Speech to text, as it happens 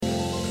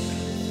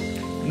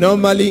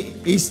Normally,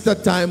 Easter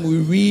time, we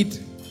read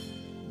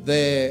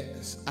the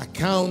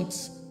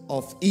account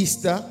of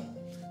Easter.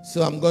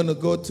 So I'm going to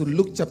go to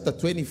Luke chapter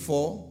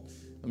 24.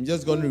 I'm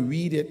just going to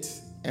read it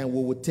and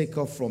we will take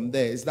off from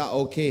there. Is that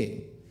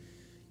okay?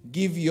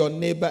 Give your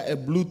neighbor a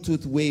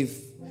Bluetooth wave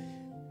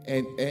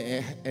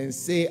and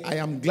say, I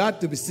am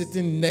glad to be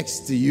sitting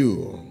next to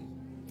you.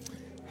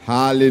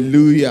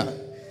 Hallelujah.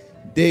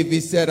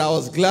 David said, I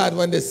was glad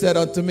when they said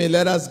unto me,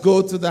 let us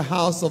go to the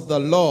house of the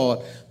Lord,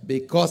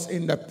 because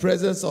in the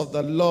presence of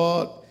the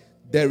Lord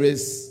there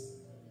is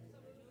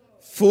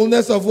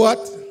fullness of what?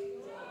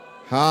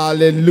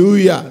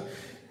 Hallelujah.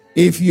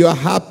 If you are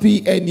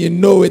happy and you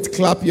know it,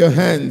 clap your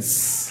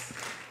hands.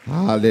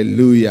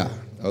 Hallelujah.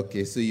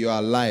 Okay, so you are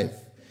alive.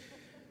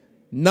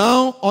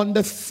 Now, on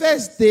the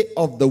first day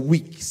of the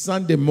week,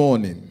 Sunday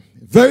morning,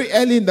 very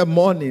early in the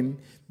morning,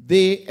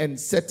 they and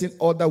certain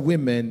other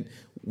women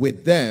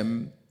with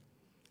them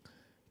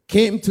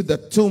came to the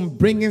tomb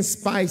bringing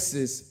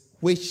spices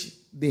which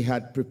they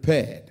had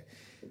prepared.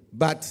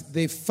 But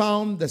they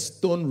found the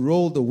stone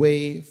rolled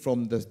away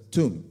from the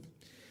tomb.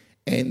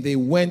 And they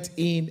went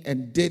in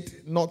and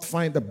did not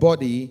find the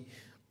body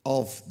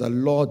of the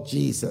Lord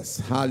Jesus.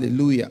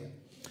 Hallelujah.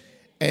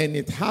 And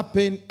it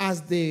happened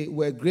as they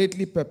were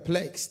greatly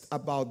perplexed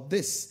about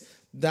this,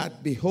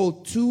 that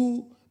behold,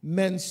 two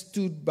men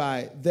stood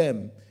by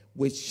them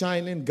with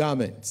shining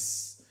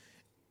garments.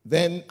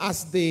 Then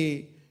as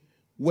they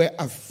were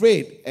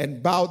afraid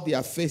and bowed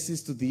their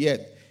faces to the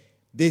earth,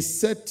 they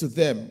said to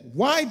them,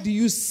 why do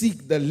you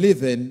seek the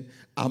living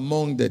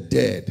among the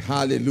dead?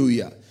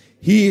 Hallelujah.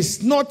 He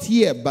is not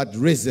here but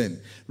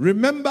risen.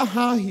 Remember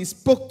how he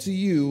spoke to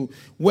you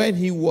when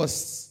he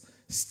was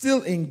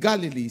still in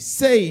Galilee,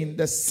 saying,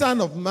 the Son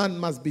of Man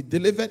must be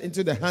delivered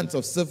into the hands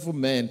of sinful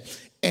men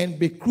and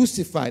be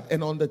crucified,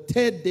 and on the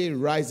third day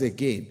rise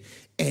again.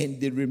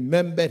 And they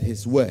remembered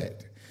his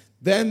word.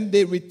 Then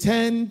they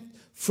returned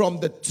from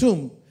the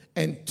tomb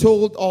and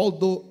told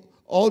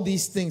all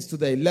these things to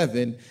the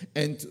 11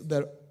 and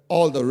to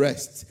all the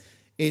rest.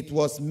 It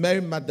was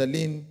Mary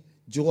Magdalene,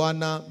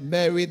 Joanna,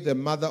 Mary the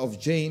mother of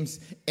James,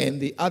 and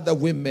the other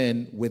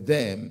women with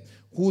them,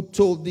 who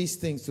told these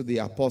things to the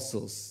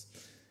apostles.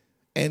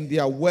 And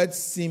their words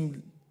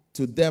seemed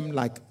to them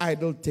like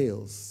idle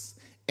tales,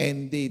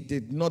 and they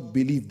did not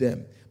believe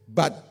them.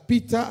 But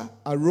Peter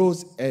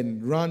arose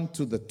and ran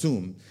to the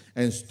tomb,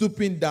 and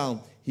stooping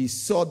down, he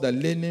saw the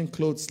linen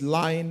clothes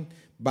lying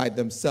by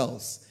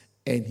themselves,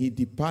 and he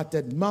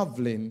departed,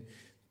 marveling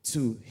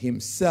to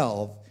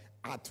himself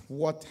at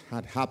what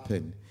had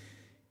happened.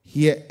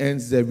 Here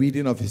ends the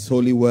reading of his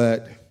holy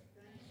word.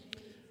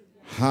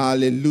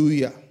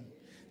 Hallelujah.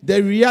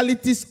 The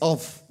realities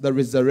of the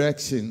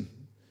resurrection.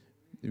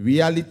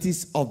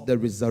 Realities of the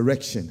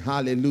resurrection.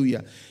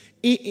 Hallelujah.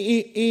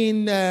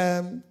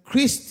 In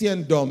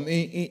Christendom,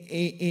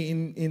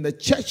 in the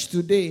church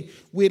today,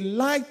 we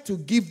like to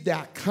give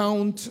the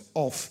account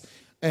of,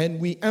 and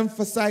we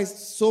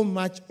emphasize so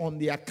much on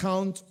the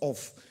account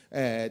of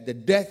the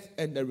death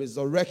and the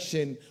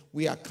resurrection.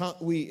 We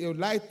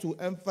like to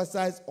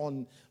emphasize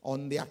on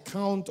the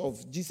account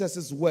of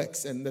Jesus'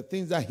 works and the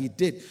things that he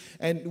did.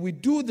 And we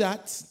do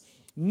that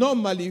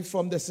normally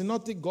from the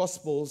Synoptic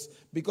Gospels,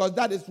 because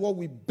that is what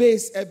we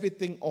base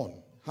everything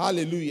on.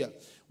 Hallelujah.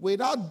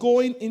 Without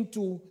going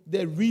into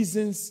the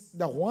reasons,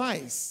 the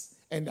whys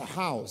and the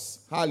hows.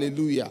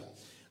 Hallelujah.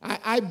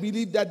 I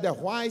believe that the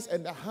whys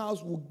and the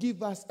hows will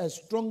give us a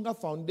stronger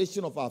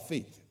foundation of our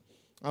faith.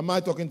 Am I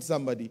talking to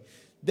somebody?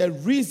 The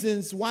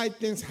reasons why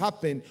things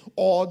happen,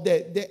 or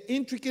the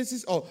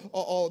intricacies,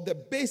 or the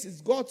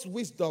basis, God's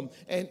wisdom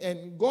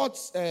and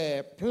God's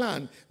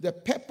plan, the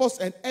purpose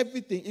and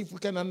everything. If we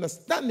can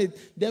understand it,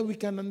 then we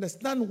can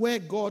understand where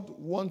God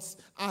wants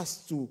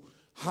us to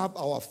have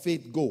our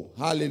faith go.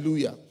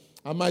 Hallelujah.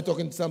 Am I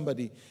talking to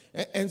somebody?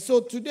 And so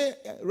today,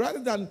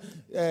 rather than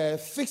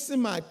fixing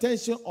my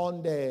attention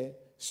on the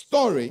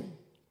story,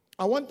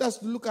 I want us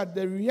to look at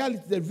the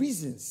reality, the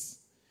reasons,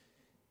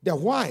 the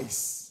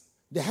whys,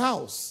 the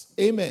hows.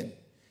 Amen.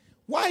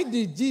 Why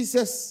did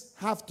Jesus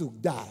have to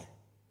die?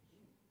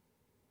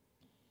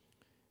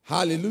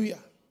 Hallelujah.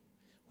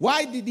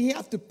 Why did he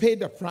have to pay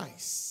the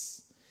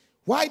price?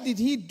 Why did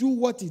he do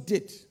what he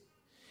did?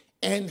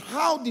 And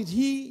how did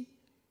he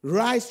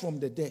rise from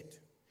the dead?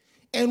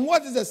 And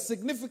what is the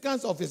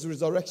significance of his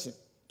resurrection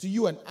to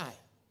you and I?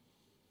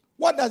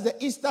 What does the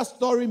Easter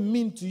story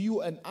mean to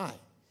you and I?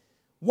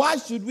 Why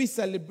should we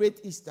celebrate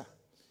Easter?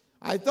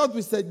 I thought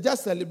we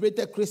just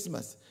celebrated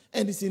Christmas.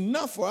 And it's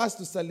enough for us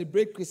to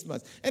celebrate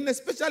Christmas. And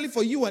especially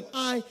for you and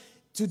I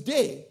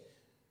today,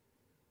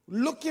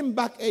 looking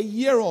back a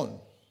year on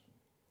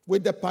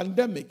with the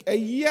pandemic,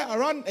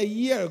 around a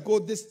year ago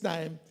this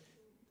time,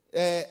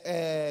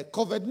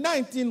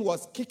 COVID-19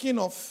 was kicking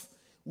off.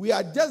 We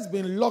had just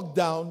been locked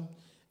down.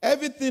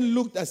 Everything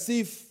looked as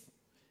if,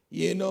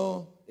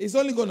 it's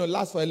only going to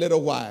last for a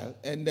little while,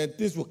 and then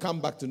things will come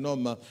back to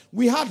normal.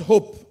 We had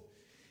hope.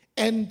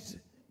 And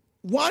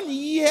 1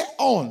 year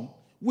on,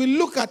 we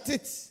look at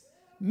it,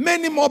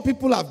 many more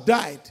people have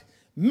died.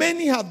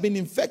 Many have been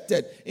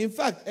infected. In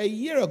fact, a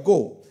year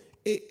ago,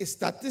 a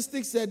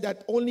statistic said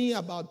that only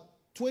about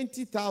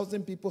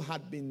 20,000 people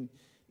had been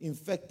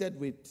infected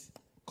with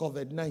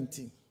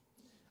COVID-19.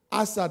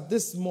 As of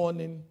this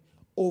morning,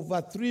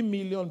 over 3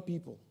 million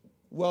people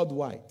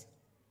worldwide.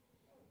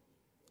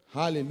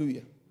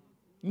 Hallelujah.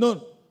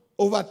 No,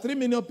 over 3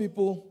 million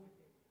people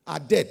are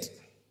dead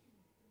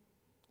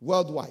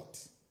worldwide.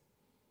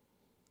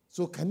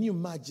 So can you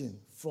imagine,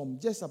 from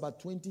just about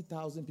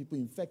 20,000 people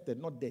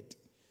infected, not dead,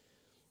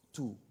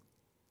 to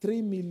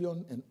 3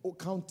 million and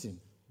counting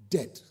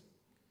dead.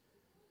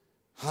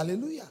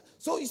 Hallelujah.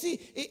 So you see,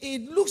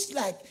 it looks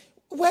like,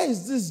 where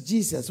is this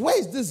Jesus? Where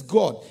is this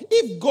God?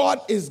 If God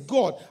is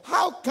God,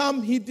 how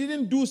come he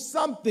didn't do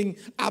something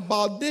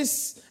about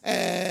this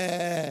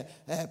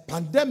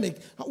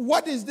pandemic?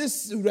 What is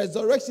this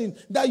resurrection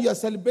that you are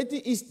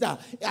celebrating Easter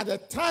at a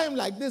time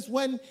like this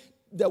when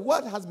the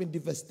world has been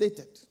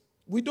devastated?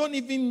 We don't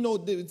even know.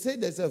 They would say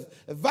there's a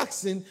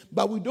vaccine,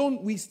 but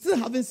we still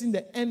haven't seen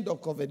the end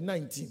of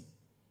COVID-19.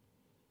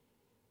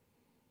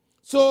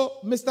 So,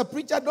 Mr.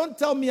 Preacher, don't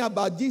tell me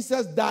about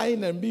Jesus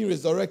dying and being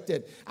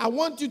resurrected. I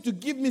want you to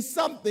give me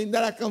something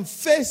that I can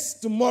face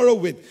tomorrow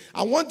with.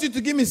 I want you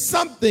to give me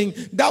something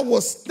that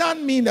will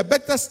stand me in a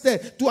better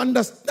stead to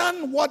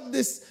understand what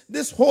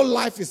this whole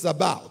life is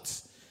about.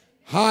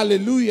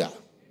 Hallelujah.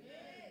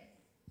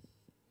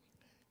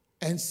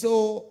 And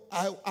so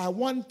I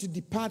want to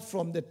depart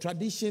from the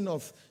tradition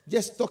of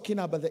just talking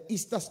about the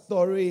Easter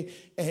story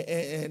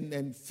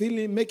and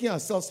making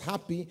ourselves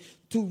happy,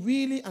 to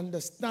really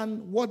understand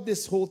what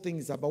this whole thing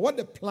is about, what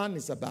the plan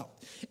is about.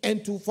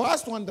 And for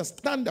us to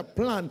understand the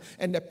plan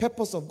and the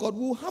purpose of God,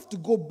 we'll have to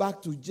go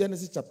back to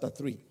Genesis chapter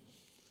 3.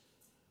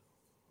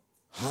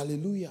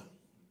 Hallelujah.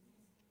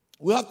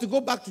 We'll have to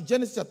go back to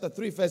Genesis chapter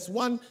 3, verse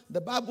 1.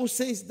 The Bible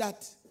says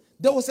that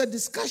there was a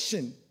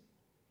discussion.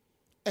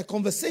 A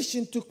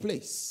conversation took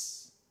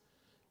place.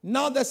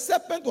 Now the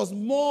serpent was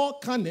more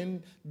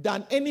cunning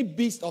than any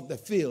beast of the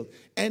field,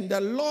 and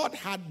the Lord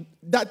had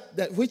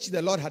that which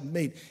the Lord had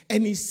made.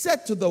 And he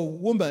said to the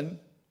woman,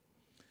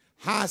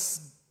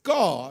 "Has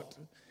God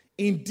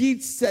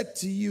indeed said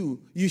to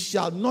you, you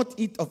shall not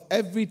eat of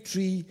every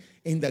tree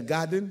in the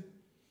garden?"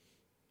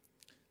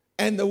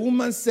 And the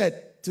woman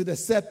said to the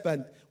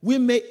serpent, "We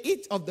may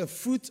eat of the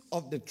fruit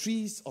of the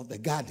trees of the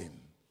garden,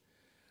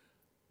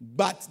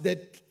 but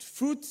the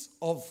fruit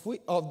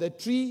of the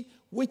tree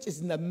which is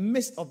in the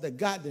midst of the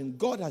garden,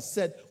 God has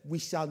said, we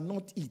shall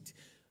not eat,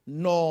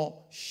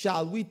 nor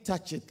shall we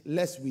touch it,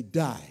 lest we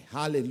die."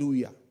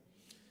 Hallelujah.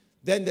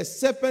 Then the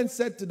serpent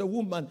said to the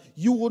woman,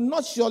 "You will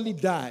not surely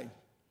die,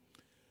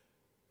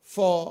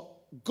 for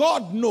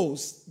God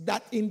knows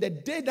that in the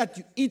day that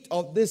you eat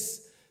of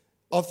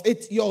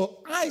it, your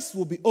eyes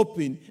will be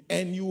open,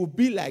 and you will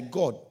be like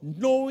God,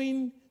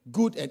 knowing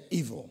good and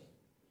evil."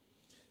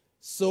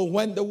 So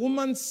when the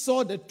woman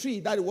saw the tree,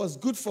 that it was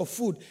good for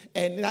food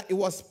and that it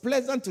was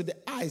pleasant to the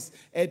eyes,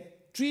 a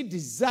tree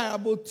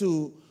desirable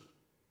to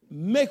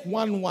make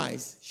one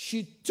wise,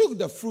 she took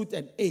the fruit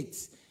and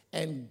ate,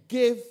 and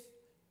gave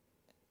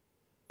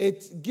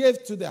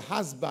to the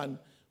husband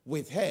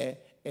with her,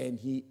 and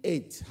he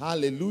ate.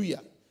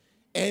 Hallelujah.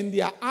 And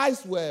their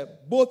eyes were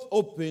both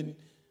open,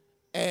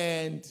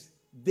 and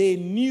they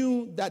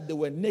knew that they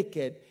were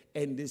naked,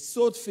 and they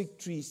sewed fig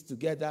trees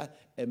together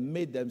and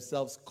made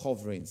themselves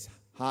coverings.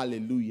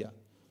 Hallelujah.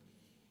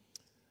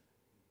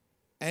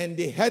 And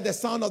they heard the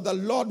sound of the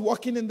Lord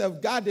walking in the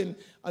garden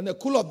in the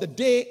cool of the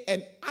day,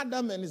 and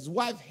Adam and his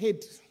wife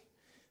hid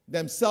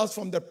themselves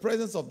from the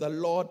presence of the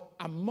Lord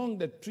among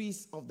the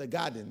trees of the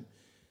garden.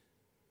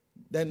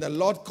 Then the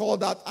Lord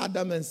called out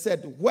Adam and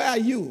said, "Where are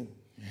you?"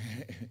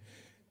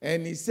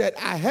 And he said,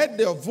 "I heard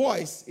their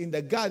voice in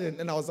the garden,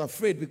 and I was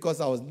afraid because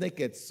I was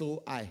naked,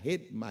 so I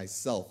hid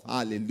myself."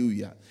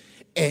 Hallelujah.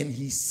 And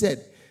he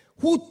said,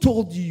 "Who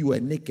told you you were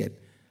naked?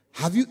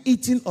 Have you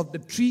eaten of the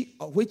tree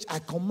of which I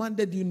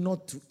commanded you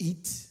not to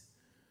eat?"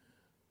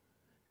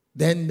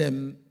 Then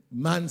the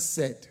man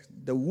said,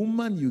 "The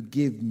woman you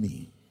gave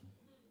me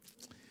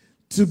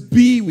to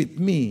be with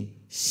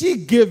me, she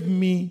gave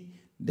me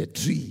the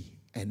tree,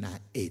 and I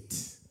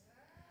ate."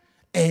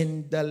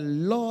 And the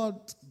Lord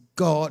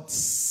God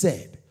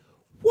said,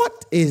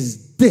 "What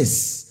is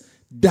this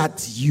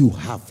that you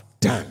have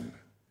done?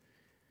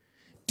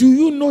 Do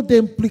you know the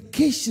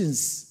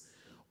implications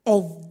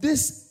of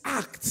this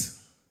act?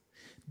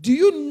 Do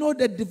you know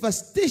the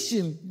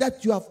devastation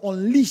that you have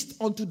unleashed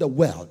onto the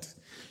world?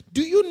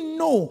 Do you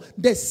know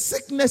the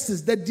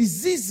sicknesses, the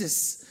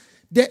diseases,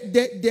 the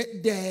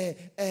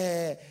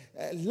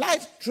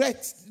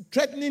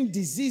life-threatening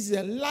diseases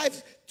and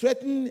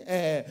life-threatening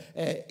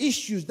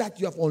issues that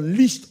you have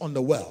unleashed on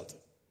the world?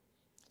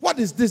 What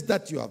is this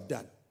that you have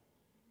done?"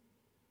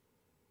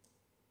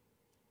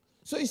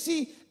 So you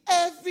see,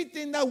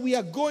 everything that we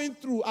are going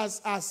through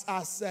as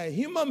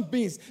human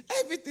beings,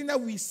 everything that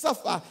we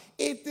suffer,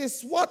 it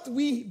is what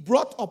we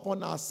brought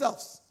upon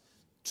ourselves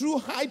through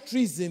high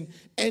treason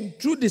and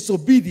through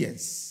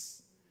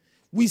disobedience.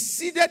 We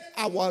ceded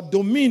our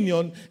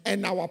dominion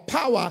and our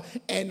power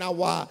and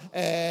our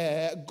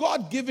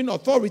God-given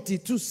authority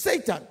to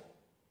Satan.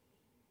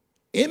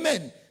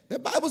 Amen. The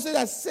Bible says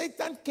that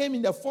Satan came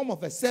in the form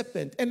of a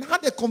serpent and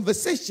had a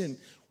conversation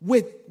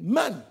with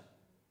man.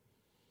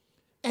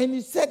 And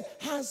he said,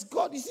 has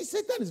God, you see,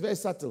 Satan is very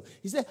subtle.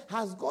 He said,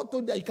 has God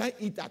told you that you can't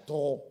eat at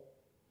all?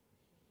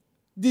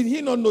 Did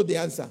he not know the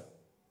answer?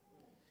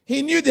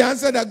 He knew the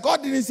answer, that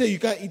God didn't say you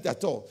can't eat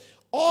at all.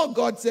 All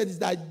God said is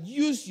that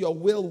use your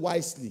will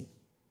wisely.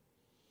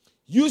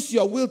 Use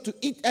your will to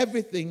eat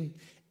everything,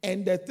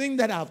 and the thing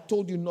that I've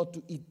told you not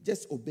to eat,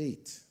 just obey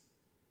it.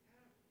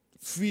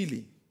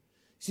 Freely.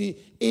 See,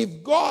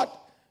 if God,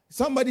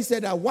 somebody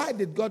said that, why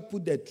did God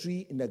put the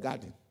tree in the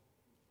garden?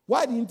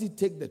 Why didn't he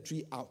take the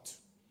tree out?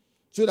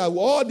 So that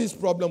all this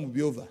problem will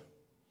be over.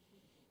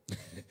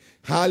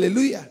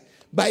 Hallelujah.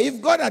 But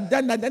if God had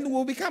done that, then we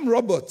will become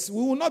robots.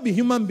 We will not be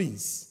human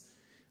beings.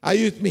 Are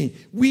you with me?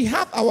 We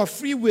have our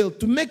free will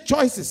to make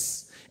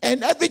choices.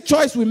 And every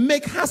choice we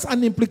make has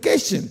an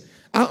implication.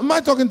 Am I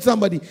talking to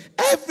somebody?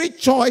 Every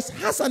choice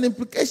has an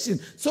implication.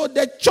 So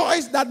the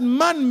choice that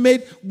man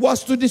made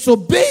was to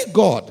disobey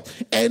God.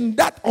 And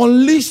that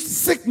unleashed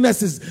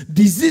sicknesses,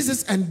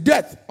 diseases, and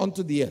death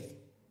onto the earth.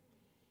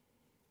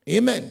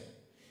 Amen.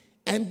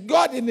 And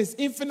God, in his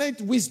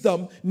infinite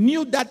wisdom,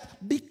 knew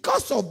that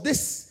because of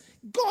this,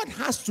 God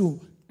has to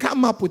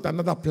come up with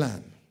another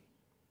plan.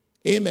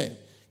 Amen.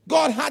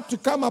 God had to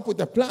come up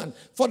with a plan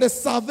for the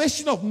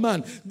salvation of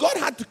man. God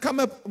had to come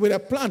up with a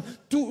plan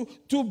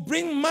to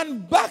bring man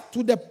back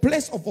to the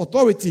place of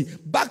authority,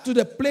 back to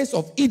the place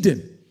of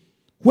Eden,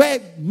 where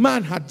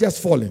man had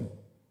just fallen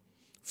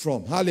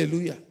from.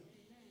 Hallelujah.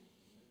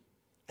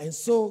 And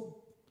so,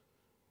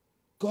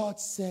 God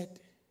said,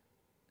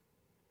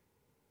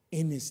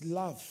 in his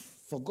love,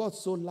 for God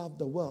so loved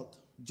the world,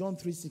 John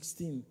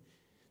 3:16,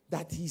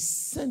 that he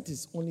sent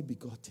his only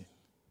begotten,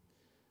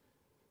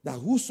 that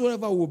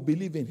whosoever will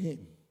believe in him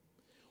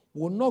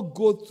will not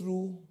go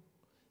through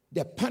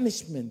the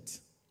punishment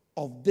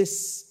of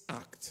this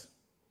act.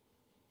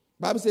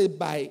 The Bible says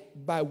by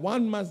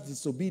one man's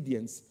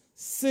disobedience,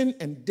 sin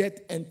and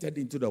death entered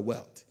into the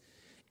world.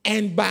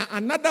 And by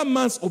another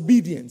man's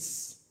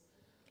obedience,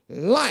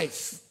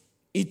 life,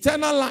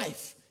 eternal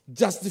life,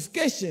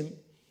 justification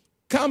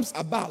comes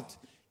about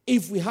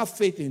if we have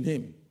faith in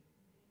him.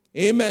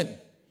 Amen.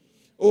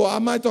 Or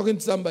am I talking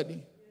to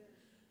somebody?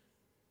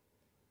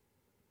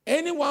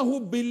 Anyone who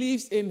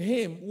believes in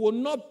him will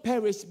not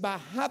perish but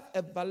have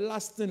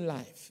everlasting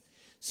life.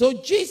 So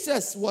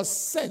Jesus was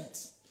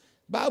sent.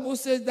 Bible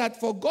says that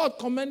for God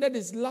commended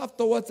his love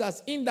towards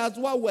us, in that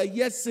while we were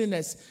yet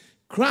sinners,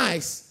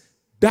 Christ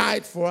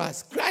died for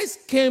us.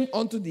 Christ came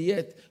onto the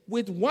earth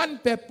with one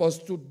purpose,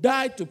 to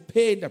die to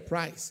pay the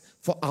price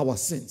for our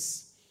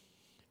sins.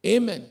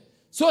 Amen.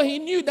 So he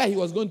knew that he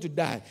was going to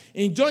die.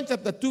 In John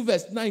chapter 2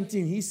 verse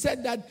 19, he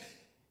said that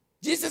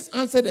Jesus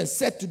answered and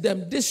said to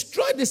them,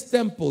 destroy this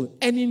temple,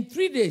 and in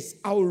 3 days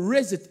I will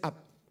raise it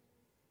up.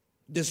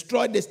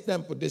 Destroy this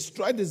temple,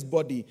 destroy this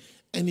body,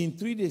 and in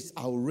 3 days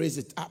I will raise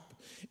it up.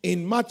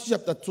 In Matthew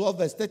chapter 12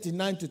 verse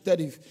 39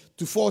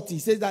 to 40, he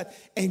says that,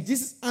 and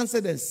Jesus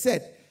answered and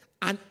said,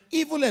 an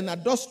evil and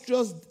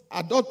adulterous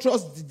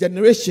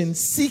generation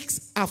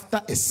seeks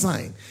after a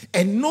sign,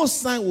 and no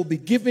sign will be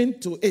given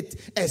to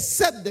it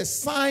except the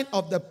sign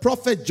of the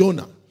prophet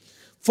Jonah.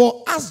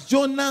 For as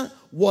Jonah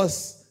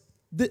was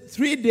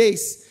 3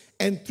 days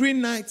and 3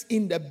 nights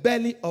in the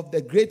belly of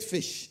the great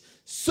fish,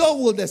 so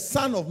will the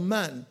Son of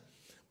Man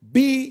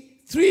be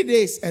 3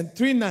 days and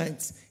 3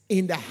 nights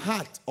in the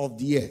heart of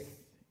the earth.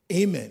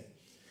 Amen.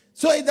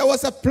 So there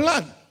was a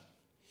plan.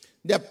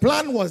 The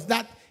plan was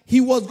that he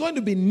was going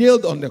to be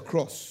nailed on the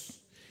cross.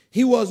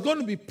 He was going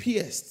to be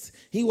pierced.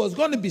 He was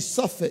going to be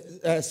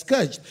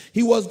scourged.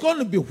 He was going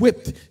to be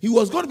whipped. He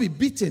was going to be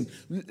beaten.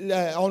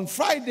 On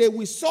Friday,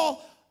 we saw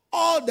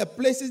all the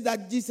places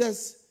that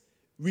Jesus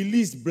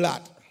released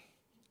blood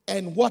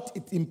and what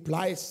it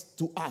implies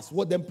to us,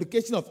 what the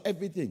implication of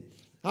everything.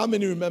 How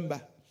many remember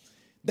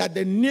that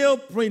the nail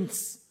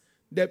prints,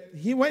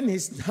 when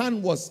his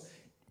hand was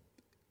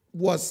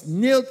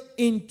nailed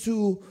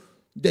into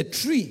the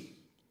tree,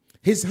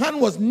 his hand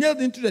was nailed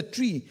into the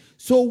tree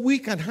so we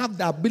can have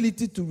the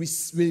ability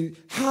to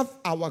have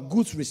our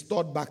goods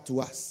restored back to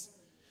us.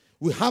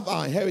 We have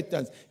our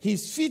inheritance.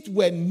 His feet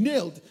were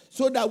nailed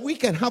so that we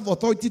can have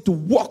authority to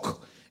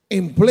walk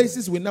in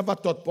places we never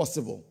thought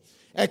possible.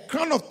 A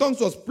crown of thorns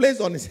was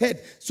placed on his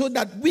head so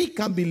that we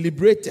can be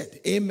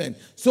liberated. Amen.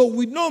 So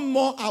we no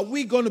more are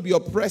we going to be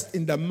oppressed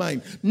in the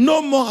mind.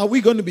 No more are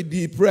we going to be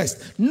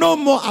depressed. No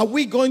more are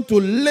we going to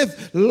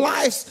live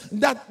lives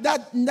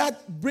that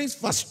brings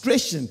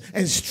frustration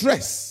and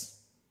stress.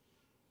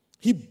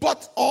 He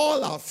bought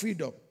all our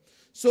freedom.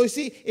 So you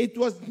see, it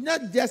was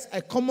not just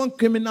a common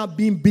criminal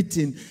being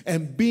beaten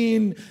and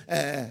being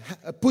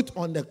put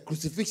on the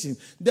crucifixion.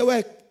 There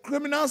were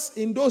criminals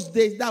in those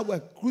days that were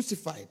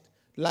crucified,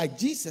 like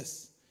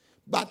Jesus.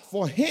 But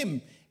for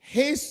him,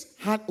 his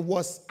heart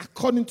was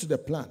according to the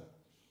plan.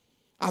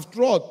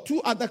 After all,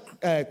 2 other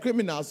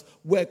criminals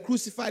were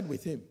crucified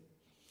with him.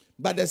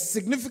 But the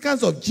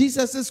significance of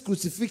Jesus'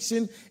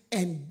 crucifixion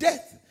and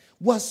death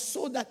was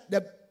so that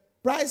the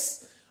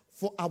price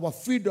for our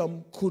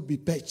freedom could be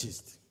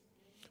purchased.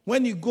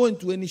 When you go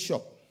into any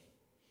shop,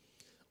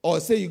 or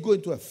say you go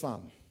into a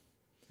farm,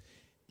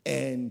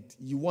 and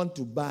you want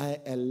to buy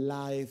a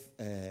live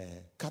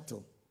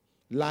cattle,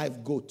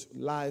 live goat,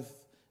 live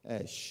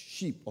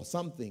sheep or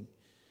something,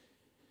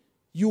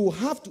 you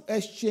have to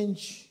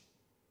exchange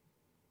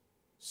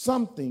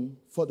something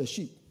for the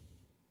sheep.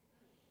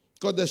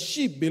 Because the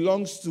sheep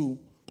belongs to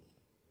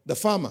the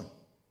farmer.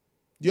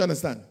 Do you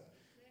understand?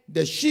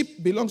 The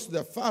sheep belongs to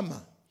the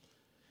farmer.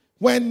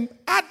 When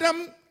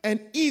Adam and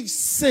Eve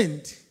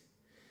sinned,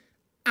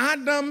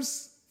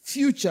 Adam's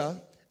future,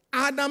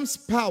 Adam's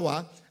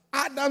power,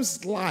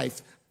 Adam's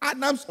life,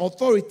 Adam's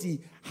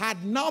authority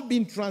had now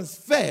been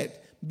transferred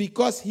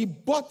because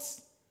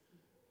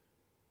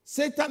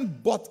Satan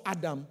bought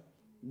Adam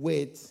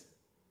with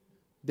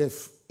the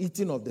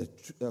eating of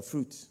the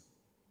fruit.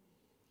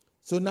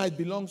 So now it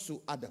belongs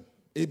to Adam.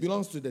 It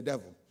belongs to the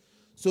devil.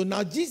 So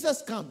now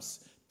Jesus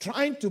comes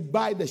trying to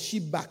buy the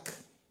sheep back.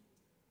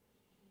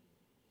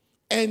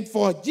 And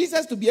for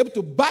Jesus to be able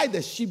to buy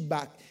the sheep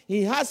back,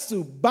 he has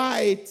to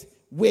buy it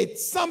with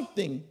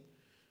something.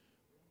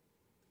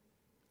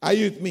 Are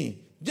you with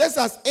me? Just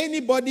as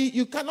anybody,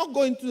 you cannot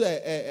go into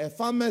a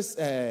farmer's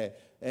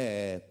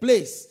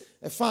place,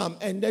 a farm,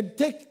 and then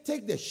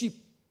take the sheep.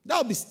 That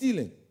will be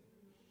stealing.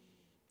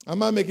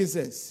 Am I making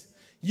sense?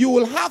 You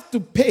will have to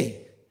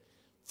pay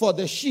for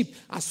the sheep.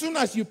 As soon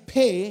as you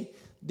pay,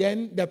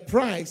 then the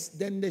price,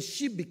 then the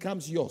sheep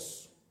becomes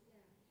yours.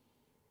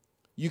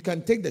 You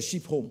can take the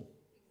sheep home.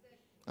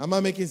 Am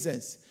I making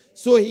sense?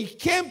 So he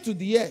came to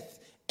the earth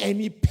and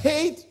he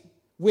paid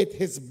with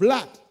his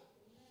blood.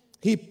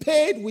 He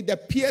paid with the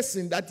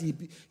piercing that he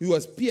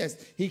was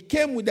pierced. He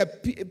came with the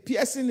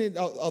piercing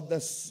of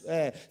the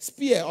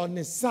spear on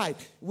his side,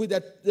 with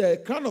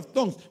the crown of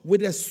thorns,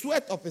 with the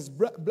sweat of his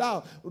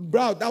brow.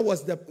 That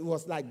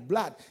was like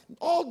blood.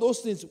 All those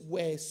things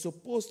were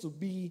supposed to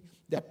be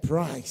the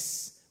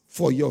price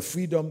for your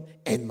freedom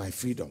and my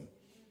freedom.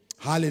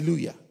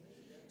 Hallelujah.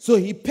 So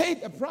he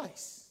paid a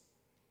price.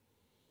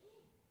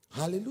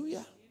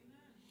 Hallelujah.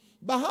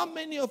 But how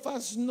many of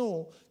us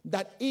know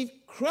that if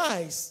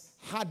Christ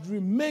had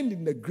remained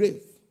in the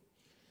grave,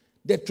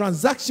 the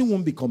transaction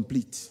won't be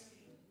complete?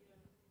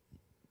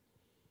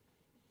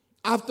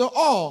 After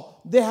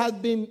all, there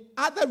have been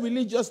other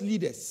religious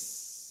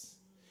leaders.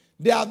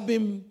 There have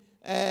been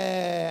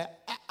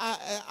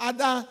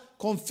other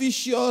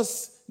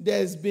Confucius,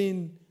 there's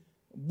been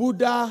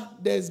Buddha,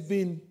 there's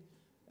been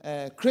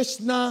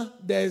Krishna,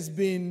 there's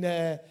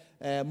been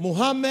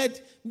Muhammad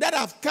that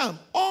have come.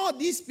 All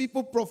these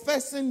people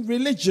professing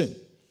religion,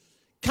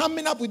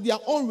 coming up with their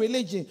own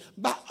religion,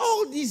 but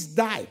all these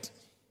died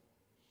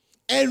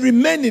and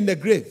remained in the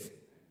grave.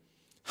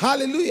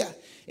 Hallelujah.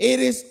 It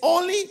is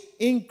only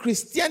in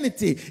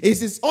Christianity,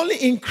 it is only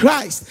in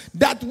Christ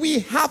that we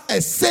have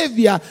a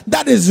Savior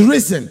that is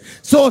risen.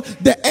 So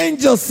the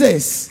angel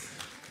says,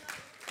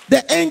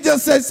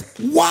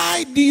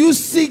 why do you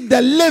seek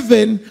the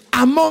living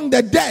among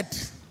the dead?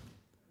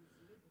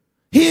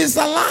 He is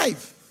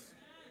alive.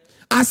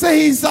 I say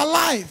he is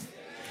alive.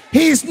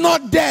 He is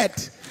not dead.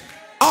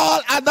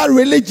 All other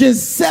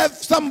religions serve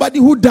somebody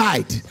who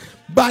died.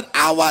 But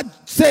our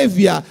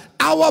Savior,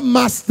 our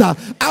Master,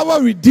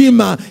 our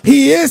Redeemer,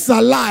 he is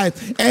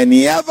alive and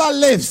he ever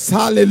lives.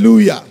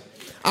 Hallelujah.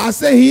 I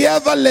say he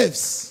ever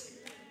lives.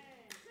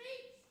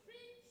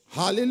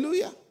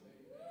 Hallelujah.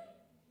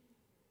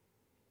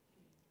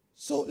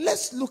 So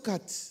let's look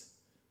at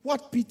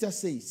what Peter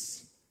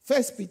says.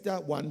 1 Peter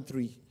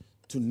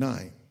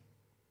 1:3-9.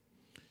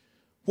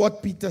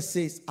 What Peter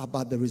says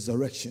about the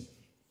resurrection.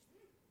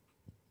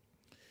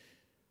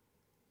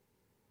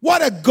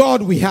 What a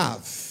God we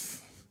have.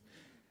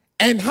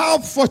 And how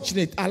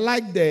fortunate. I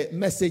like the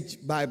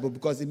Message Bible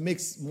because it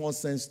makes more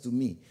sense to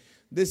me.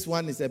 This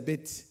one is a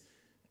bit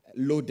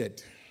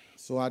loaded.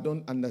 So I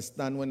don't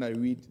understand when I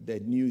read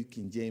the New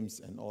King James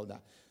and all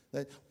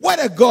that.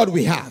 What a God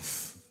we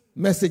have.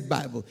 Message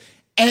Bible.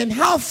 And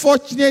how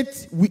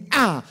fortunate we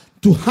are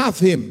to have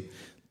him.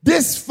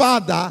 This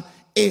Father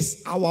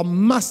is our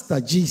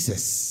Master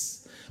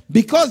Jesus.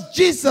 Because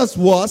Jesus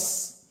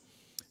was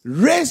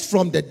raised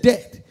from the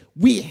dead,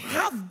 we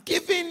have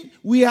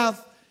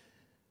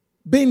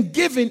been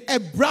given a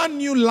brand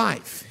new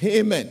life.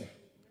 Amen.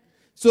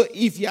 So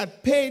if he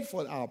had paid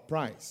for our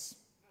price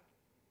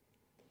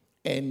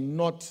and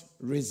not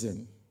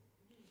risen,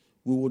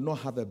 we will not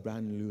have a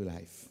brand new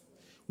life.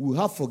 We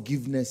will have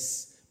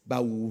forgiveness,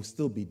 but we will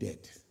still be dead.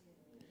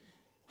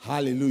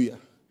 Hallelujah.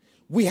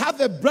 We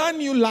have a brand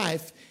new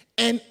life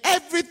and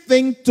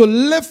everything to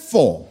live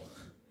for.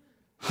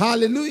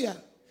 Hallelujah.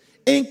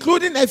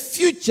 Including a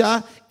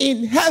future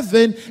in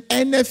heaven,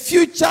 and a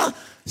future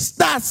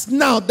starts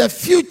now. The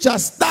future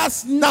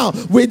starts now.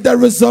 With the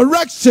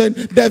resurrection,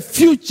 the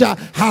future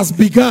has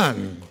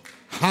begun.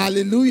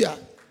 Hallelujah.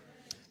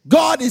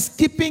 God is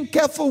keeping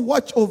careful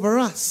watch over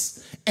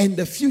us and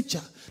the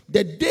future.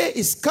 The day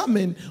is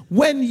coming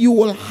when you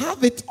will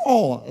have it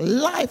all,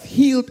 life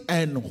healed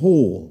and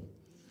whole.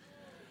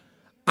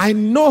 I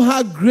know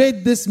how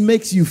great this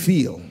makes you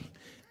feel.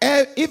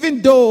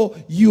 Even though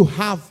you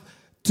have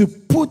to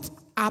put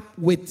up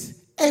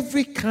with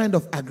every kind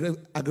of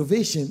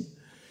aggravation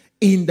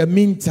in the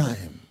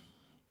meantime.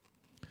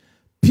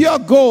 Pure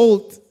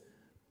gold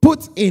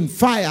put in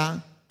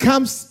fire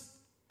comes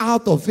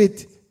out of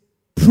it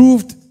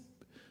proved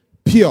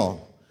pure.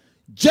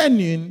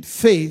 Genuine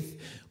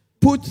faith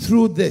put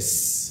through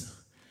this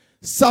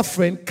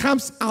suffering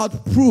comes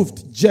out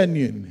proved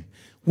genuine.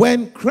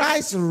 When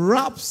Christ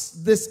wraps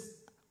this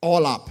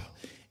all up,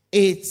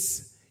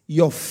 it's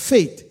your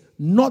faith,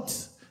 not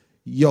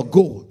your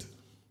gold,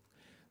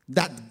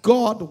 that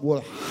God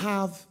will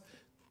have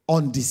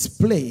on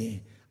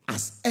display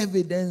as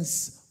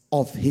evidence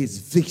of his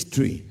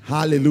victory.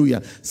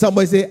 Hallelujah.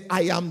 Somebody say,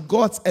 I am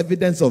God's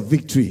evidence of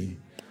victory.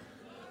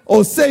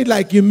 Or say it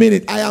like you mean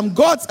it. I am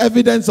God's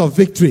evidence of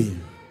victory.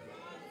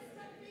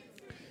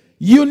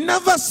 You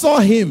never saw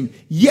him,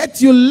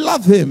 yet you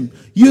love him.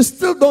 You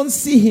still don't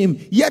see him,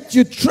 yet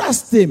you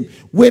trust him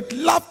with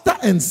laughter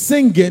and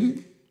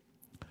singing.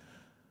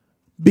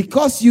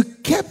 Because you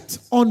kept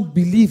on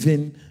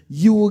believing,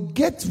 you will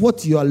get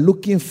what you are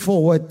looking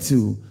forward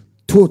to.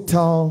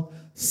 Total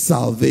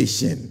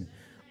salvation.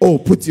 Oh,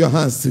 put your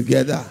hands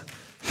together.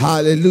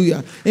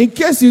 Hallelujah. In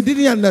case you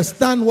didn't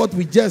understand what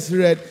we just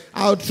read,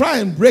 I'll try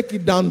and break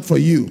it down for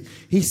you.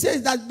 He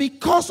says that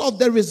because of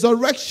the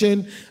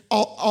resurrection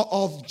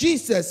of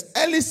Jesus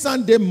early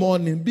Sunday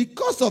morning,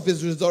 because of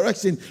his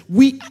resurrection,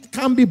 we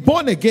can be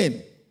born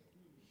again.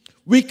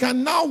 We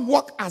can now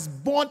walk as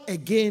born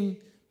again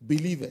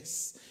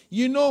believers.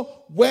 You know,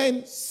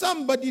 when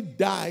somebody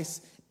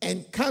dies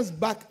and comes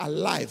back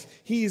alive,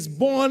 he is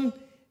born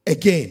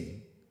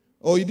again.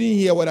 Oh, you didn't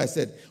hear what I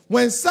said.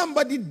 When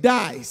somebody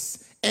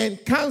dies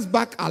and comes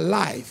back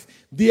alive,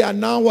 they are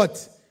now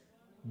what?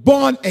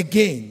 Born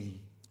again.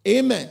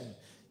 Amen.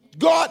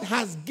 God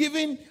has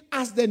given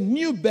us the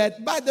new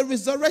birth by the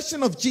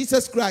resurrection of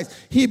Jesus Christ.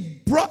 He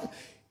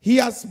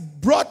has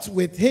brought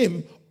with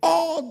him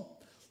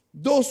all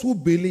those who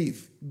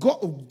believe.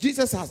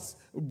 Jesus has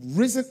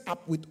risen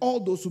up with all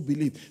those who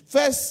believe.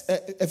 First,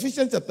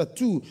 Ephesians chapter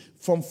 2,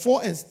 from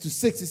 4 to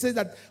 6, it says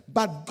that,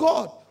 but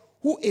God,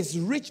 who is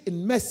rich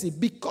in mercy,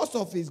 because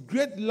of his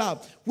great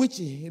love, which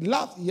he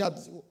loved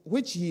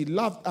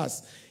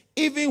us,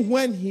 even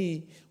when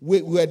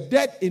we were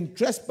dead in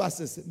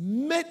trespasses,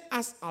 made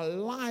us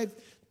alive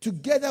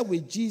together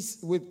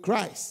with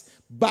Christ.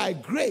 By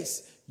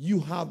grace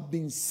you have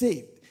been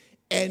saved,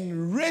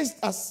 and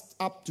raised us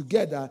up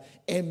together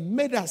and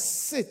made us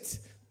sit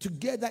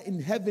together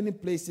in heavenly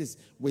places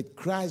with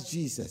Christ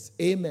Jesus.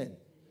 Amen.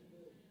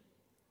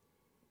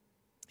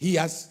 He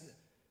has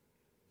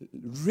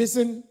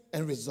risen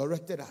and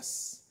resurrected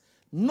us,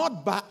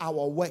 not by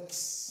our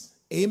works.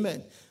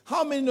 Amen.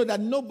 How many know that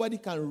nobody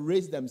can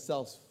raise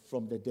themselves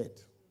from the dead?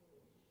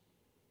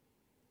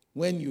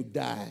 When you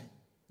die,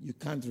 you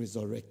can't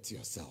resurrect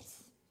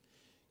yourself.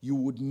 You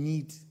would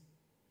need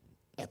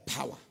a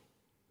power.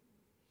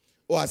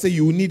 Or I say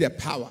you will need a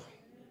power.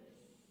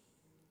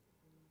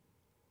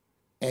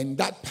 And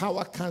that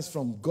power comes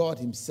from God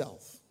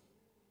himself.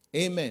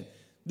 Amen.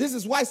 This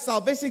is why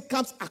salvation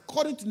comes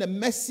according to the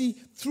mercy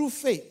through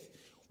faith.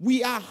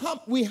 We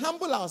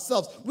humble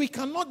ourselves. We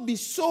cannot be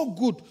so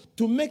good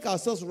to make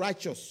ourselves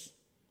righteous.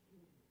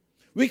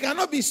 We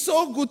cannot be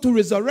so good to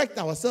resurrect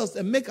ourselves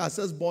and make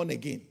ourselves born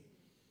again.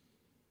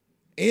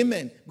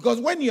 Amen.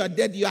 Because when you are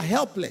dead, you are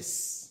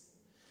helpless.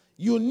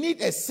 You need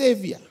a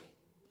savior.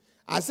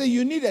 I say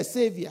you need a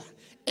savior.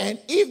 And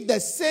if the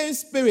same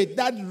spirit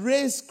that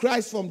raised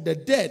Christ from the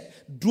dead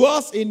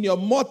dwells in your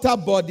mortal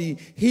body,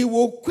 he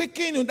will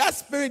quicken you. That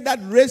spirit that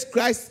raised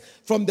Christ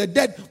from the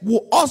dead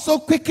will also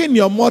quicken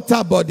your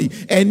mortal body.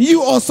 And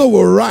you also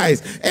will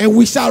rise. And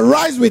we shall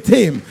rise with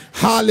him.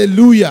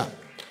 Hallelujah.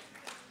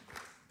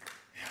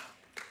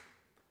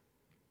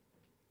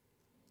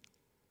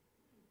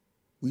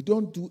 We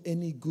don't do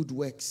any good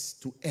works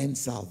to earn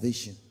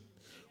salvation.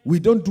 We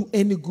don't do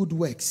any good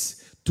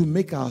works to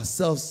make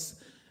ourselves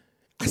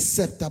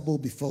acceptable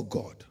before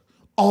God.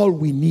 All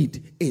we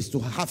need is to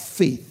have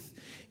faith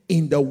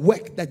in the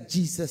work that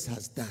Jesus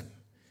has done.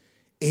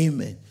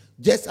 Amen.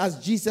 Just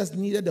as Jesus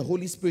needed the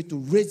Holy Spirit to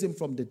raise him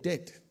from the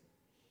dead,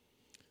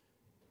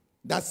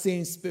 that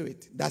same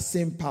spirit, that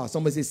same power,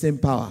 somebody say same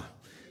power,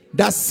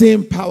 that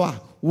same power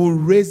will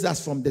raise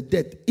us from the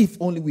dead if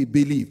only we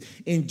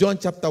believe. In John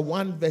chapter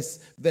 1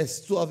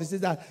 verse 12, it says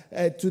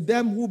that to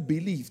them who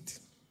believed,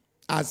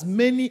 as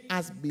many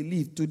as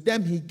believed, to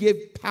them he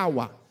gave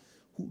power.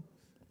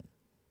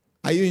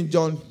 Are you in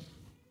John?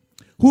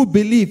 Who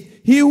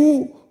believed?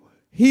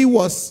 It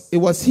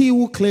was he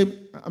who claimed.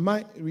 Am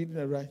I reading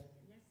it right?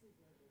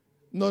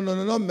 No,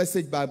 not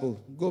Message Bible.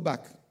 Go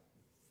back.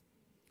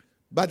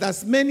 But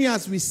as many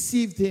as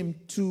received him,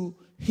 to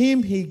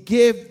him he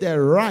gave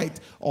the right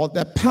or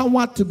the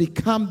power to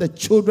become the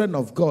children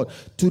of God.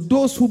 To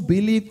those who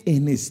believe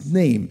in his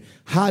name.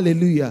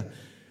 Hallelujah.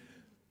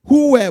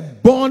 Who were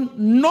born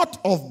not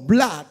of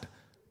blood,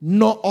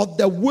 nor of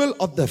the will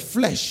of the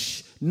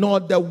flesh,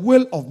 nor the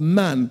will of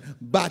man,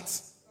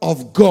 but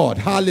of God.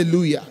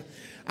 Hallelujah.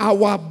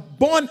 Our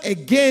born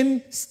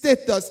again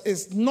status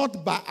is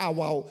not by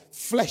our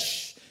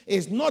flesh.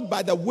 is not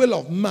by the will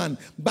of man,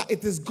 but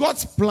it is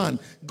God's plan.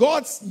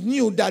 God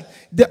knew that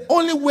the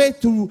only way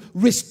to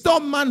restore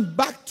man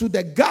back to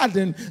the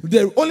garden,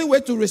 the only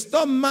way to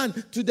restore man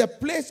to the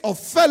place of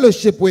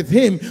fellowship with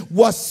him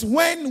was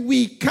when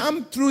we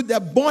come through the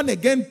born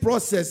again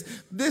process,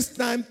 this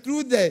time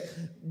through the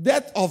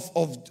death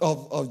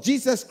of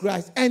Jesus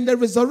Christ and the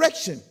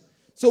resurrection.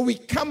 So we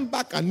come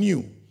back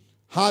anew.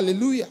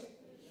 Hallelujah.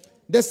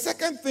 The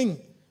second thing,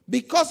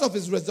 because of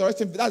his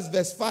resurrection, that's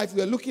verse 5.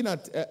 We are looking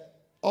at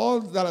all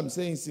that I'm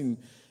saying is in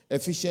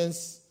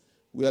Ephesians.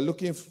 We are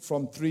looking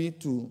from 3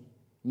 to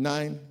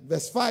 9.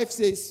 Verse 5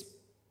 says,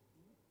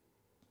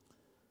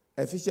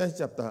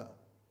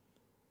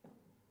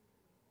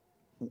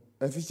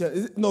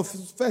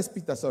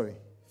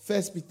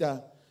 First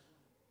Peter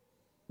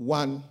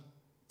 1,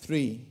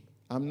 3.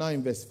 I'm now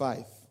in verse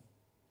 5.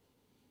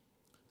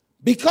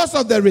 Because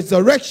of the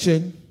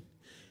resurrection,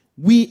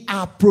 we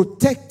are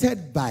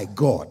protected by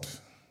God.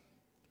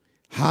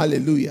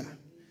 Hallelujah.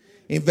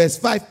 In verse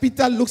 5,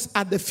 Peter looks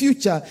at the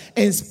future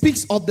and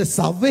speaks of the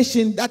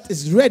salvation that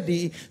is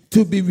ready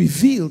to be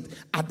revealed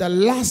at the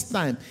last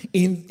time.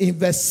 In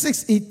verse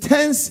 6, he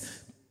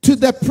turns to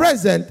the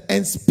present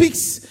and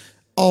speaks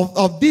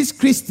of these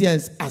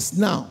Christians as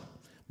now,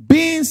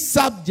 being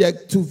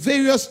subject to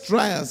various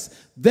trials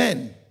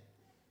then.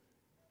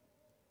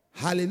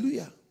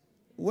 Hallelujah.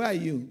 Where are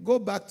you? Go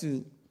back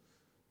to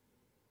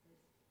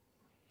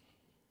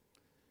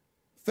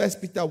 1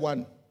 Peter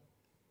 1,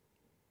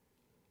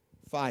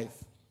 5.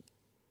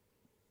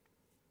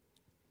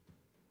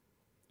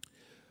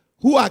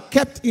 Who are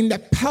kept in the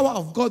power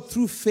of God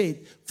through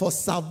faith for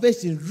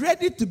salvation,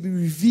 ready to be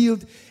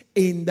revealed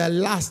in the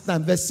last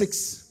time. Verse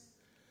 6.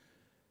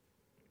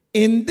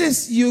 In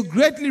this you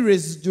greatly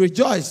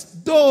rejoice,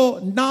 though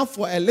now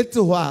for a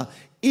little while,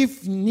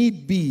 if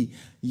need be,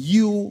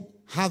 you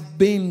have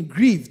been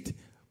grieved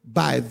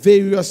by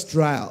various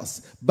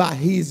trials, but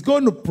he is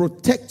going to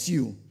protect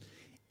you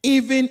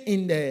even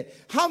in the...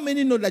 How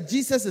many know that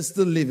Jesus is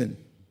still living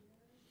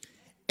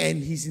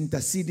and he's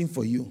interceding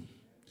for you?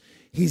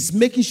 He's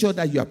making sure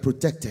that you are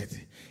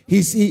protected.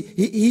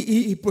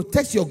 He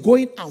protects your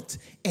going out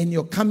and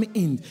your coming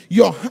in.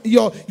 Your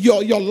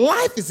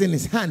life is in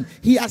his hand.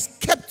 He has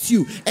kept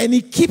you and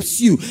he keeps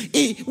you.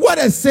 What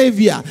a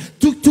savior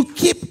to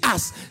keep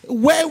us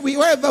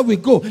wherever we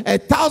go.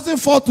 1,000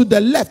 fall to the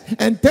left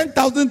and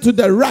 10,000 to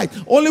the right.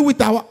 Only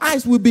with our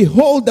eyes we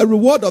behold the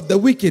reward of the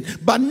wicked,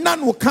 but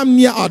none will come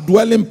near our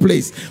dwelling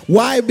place.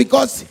 Why?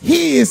 Because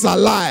he is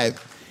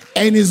alive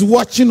and is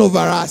watching over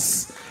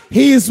us.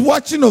 He is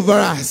watching over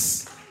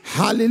us.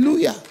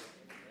 Hallelujah.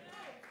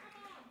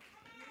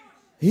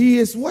 He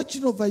is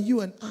watching over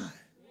you and I.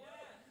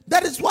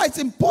 That is why it's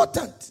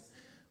important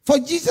for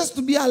Jesus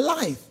to be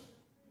alive,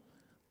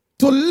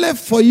 to live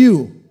for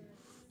you,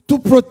 to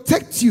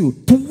protect you,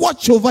 to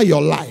watch over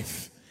your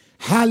life.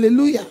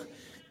 Hallelujah.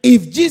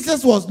 If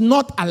Jesus was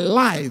not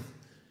alive,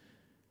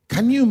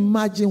 can you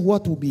imagine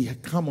what would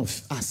become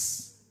of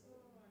us?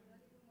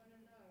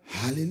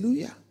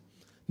 Hallelujah.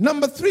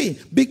 Number 3,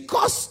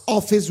 because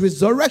of his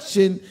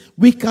resurrection,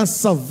 we can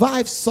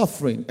survive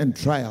suffering and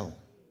trial.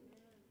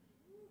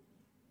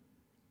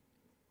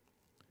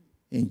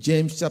 In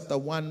James chapter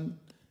 1,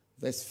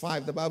 verse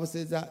 5, the Bible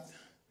says that,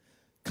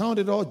 count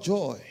it all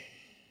joy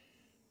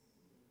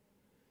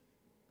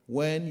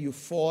when you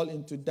fall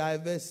into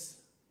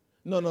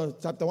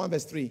chapter 1,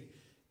 verse 3.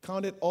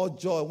 Count it all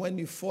joy when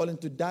you fall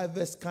into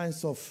diverse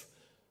kinds of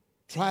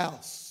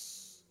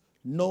trials,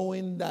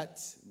 knowing that,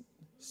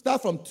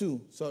 start from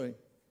 2.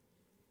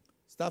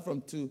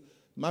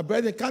 My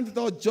brethren, count it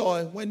all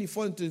joy when you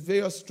fall into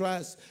various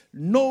trials,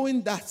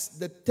 knowing that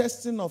the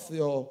testing of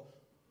your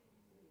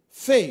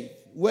faith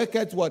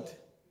worketh what?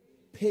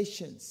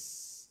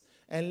 Patience.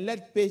 And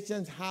let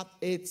patience have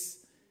its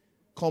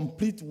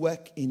complete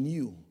work in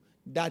you,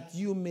 that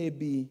you may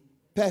be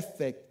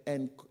perfect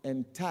and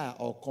entire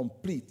or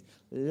complete,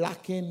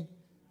 lacking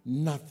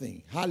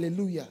nothing.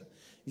 Hallelujah.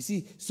 You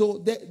see,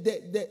 so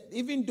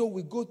even though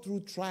we go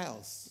through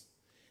trials,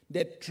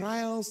 the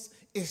trials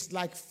is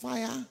like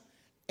fire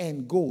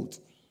and gold.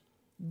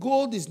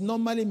 Gold is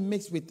normally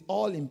mixed with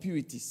all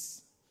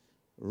impurities.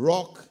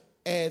 Rock,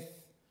 earth,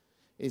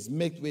 is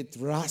mixed with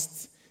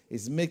rust,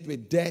 is mixed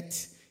with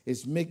dirt,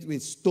 is mixed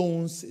with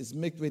stones, is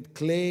mixed with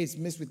clay, is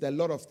mixed with a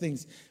lot of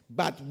things.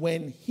 But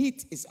when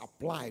heat is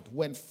applied,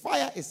 when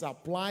fire is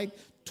applied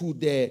to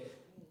the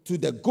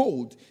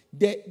gold,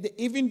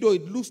 even though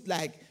it looks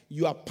like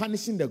you are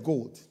punishing the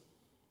gold,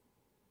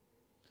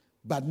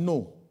 but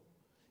no,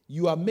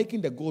 you are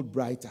making the gold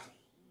brighter.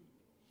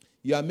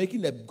 You are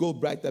making the gold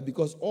brighter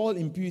because all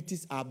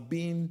impurities are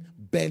being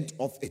burnt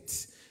off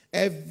it.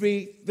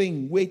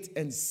 Everything, weight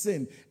and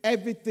sin,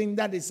 everything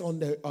that is on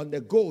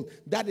the gold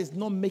that is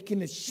not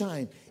making it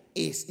shine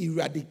is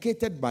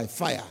eradicated by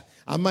fire.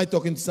 Am I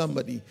talking to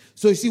somebody?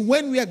 So you see,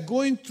 when we are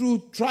going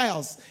through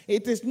trials,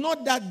 it is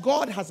not that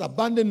God has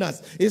abandoned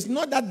us. It's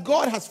not that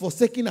God has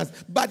forsaken us,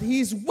 but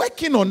he is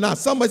working on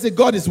us. Somebody say,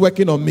 God is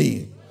working on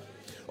me.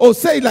 Oh,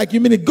 say it like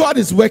you mean it. God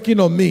is working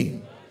on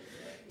me.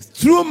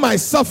 Through my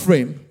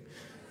suffering,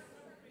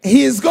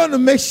 He is going to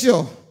make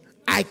sure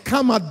I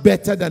come out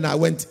better than I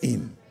went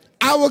in.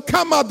 I will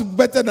come out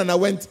better than I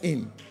went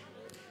in.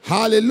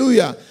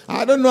 Hallelujah.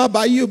 I don't know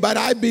about you, but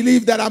I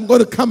believe that I'm going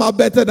to come out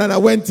better than I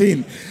went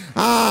in.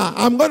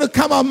 I'm going to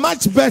come out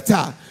much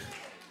better.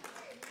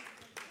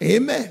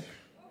 Amen.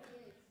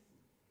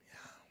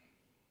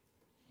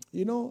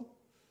 You know,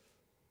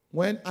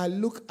 when I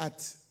look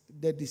at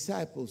the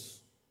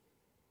disciples,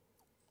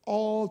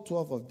 all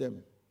 12 of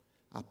them,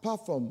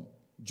 apart from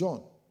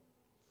John,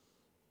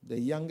 the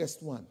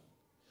youngest one,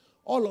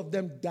 all of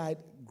them died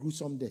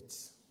gruesome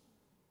deaths.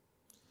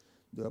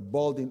 They were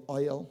boiled in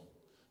oil.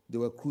 They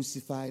were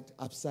crucified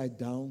upside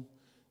down.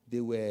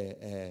 They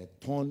were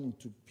torn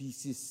into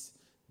pieces.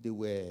 They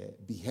were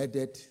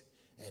beheaded.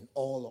 And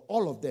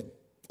all of them,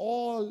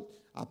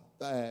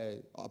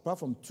 apart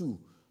from two,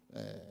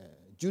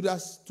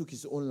 Judas took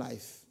his own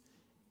life.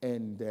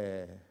 And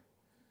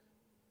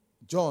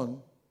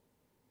John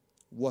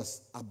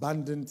was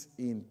abandoned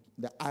in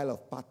the Isle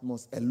of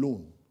Patmos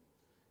alone.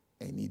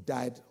 And he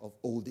died of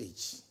old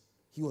age.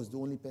 He was the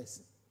only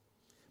person.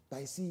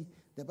 But you see,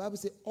 the Bible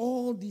says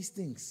all these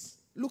things,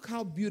 look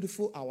how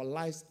beautiful our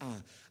lives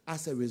are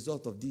as a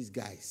result of these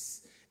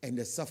guys and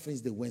the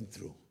sufferings they went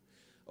through.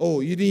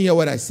 Oh, you didn't hear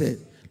what I said.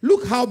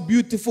 Look how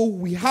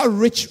beautiful how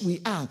rich we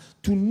are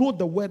to know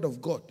the word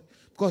of God.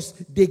 Because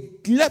they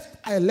left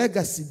a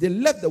legacy. They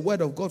left the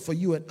word of God for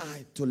you and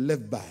I to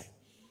live by.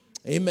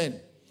 Amen.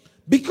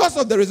 Because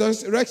of the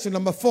resurrection,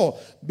 number 4,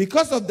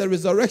 because of the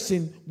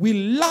resurrection, we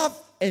love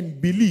and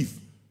believe.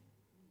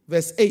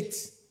 Verse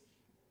 8.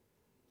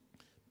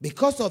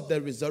 Because of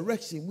the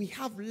resurrection, we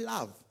have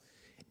love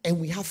and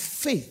we have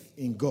faith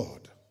in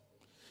God.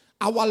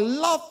 Our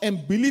love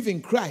and belief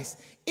in Christ,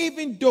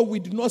 even though we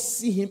do not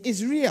see him,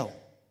 is real.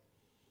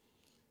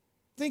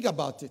 Think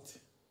about it.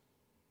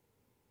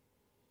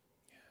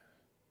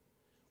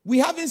 We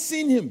haven't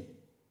seen him.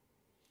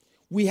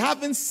 We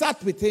haven't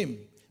sat with him,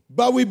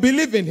 but we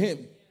believe in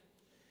him.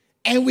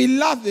 And we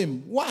love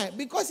him. Why?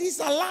 Because he's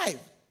alive.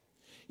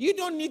 You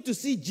don't need to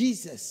see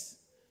Jesus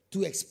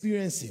to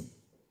experience him.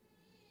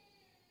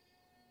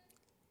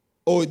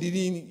 Oh, did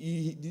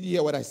you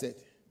hear what I said?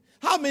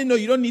 How many know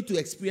you don't need to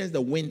experience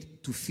the wind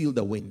to feel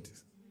the wind?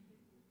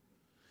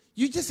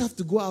 You just have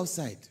to go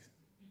outside.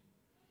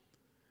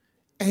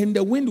 And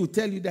the wind will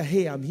tell you that,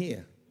 hey, I'm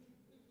here.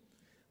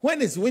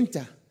 When it's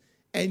winter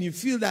and you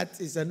feel that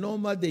it's a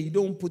normal day, you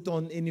don't put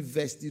on any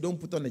vest, you don't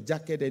put on a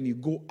jacket and you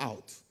go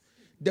out,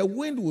 the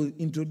wind will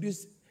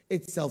introduce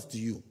itself to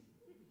you.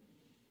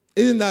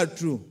 Isn't that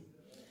true?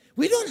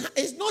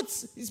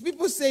 It's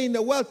people say in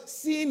the world,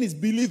 seeing is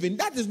believing.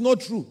 That is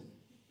not true.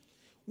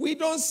 We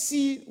don't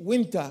see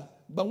winter,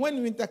 but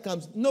when winter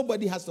comes,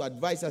 nobody has to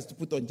advise us to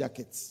put on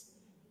jackets.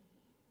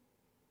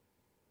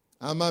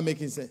 Am I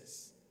making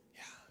sense?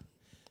 Yeah.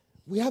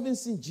 We haven't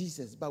seen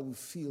Jesus, but we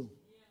feel.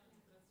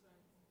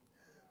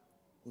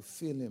 We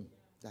feel him,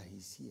 that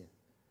he's here.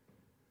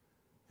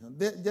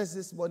 Just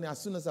this morning,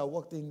 as soon as I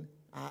walked in,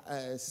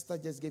 a sister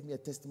just gave me a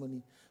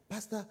testimony.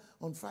 Pastor,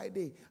 on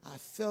Friday, I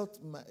felt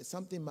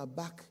something in my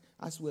back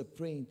as we were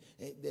praying.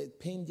 The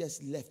pain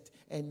just left.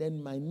 And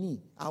then my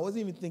knee. I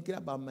wasn't even thinking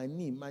about my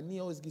knee. My knee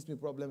always gives me a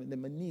problem. And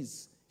then my knee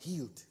is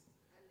healed.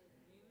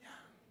 Yeah.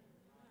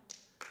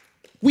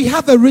 We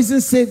have a risen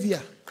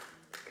Savior.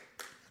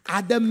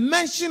 At the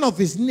mention of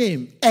his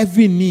name,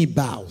 every knee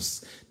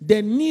bows.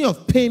 The knee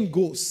of pain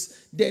goes.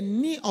 The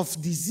knee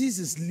of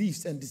diseases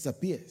leaves and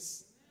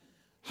disappears.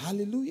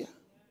 Hallelujah.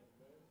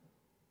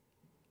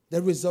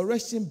 The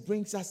resurrection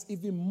brings us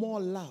even more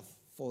love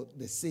for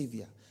the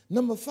Savior.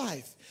 Number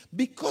 5,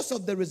 because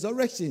of the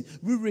resurrection,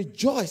 we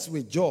rejoice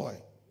with joy.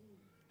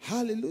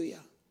 Hallelujah.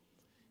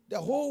 The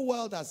whole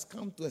world has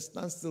come to a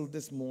standstill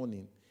this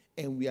morning,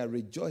 and we are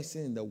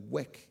rejoicing in the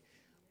work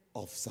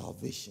of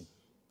salvation.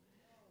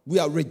 We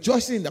are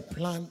rejoicing in the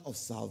plan of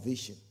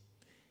salvation.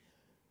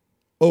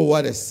 Oh,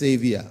 what a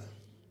Savior.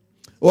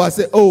 Oh, I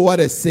say, oh, what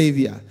a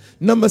Savior.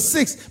 Number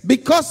 6,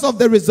 because of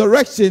the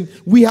resurrection,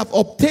 we have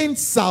obtained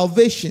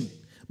salvation.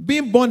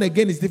 Being born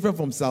again is different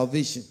from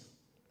salvation.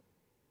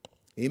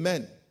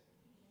 Amen.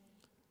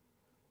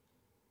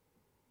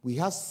 We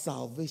have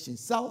salvation.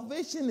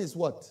 Salvation is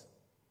what?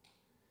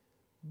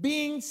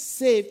 Being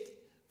saved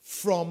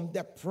from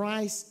the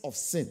price of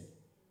sin.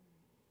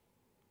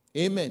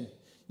 Amen.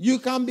 You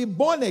can be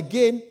born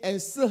again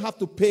and still have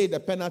to pay the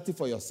penalty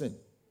for your sin.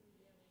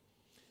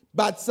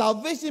 But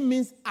salvation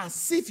means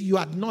as if you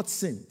had not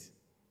sinned.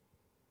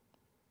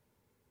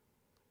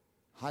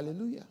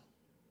 Hallelujah.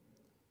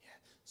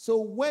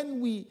 So when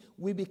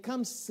we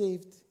become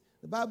saved,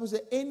 the Bible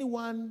says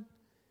anyone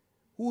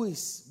who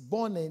is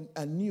born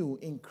anew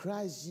in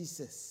Christ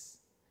Jesus,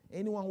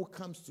 anyone who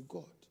comes to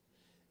God,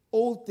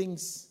 all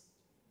things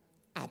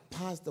are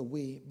passed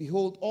away.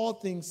 Behold, all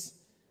things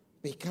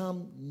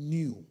become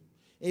new.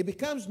 It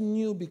becomes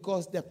new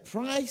because the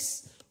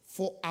price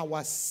for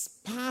our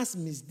past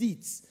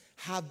misdeeds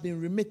have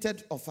been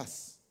remitted of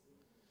us.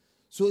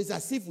 So it's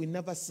as if we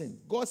never sinned.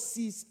 God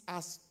sees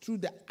us through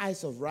the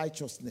eyes of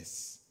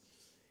righteousness.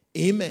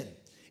 Amen.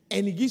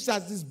 And he gives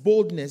us this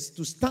boldness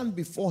to stand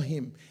before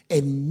him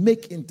and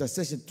make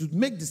intercession, to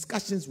make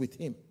discussions with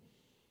him.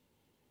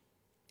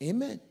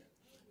 Amen.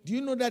 Do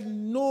you know that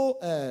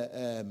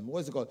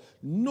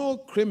no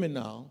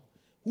criminal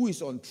who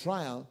is on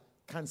trial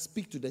can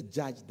speak to the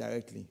judge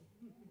directly?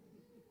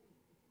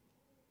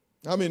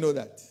 How many know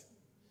that?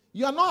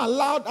 You are not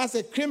allowed as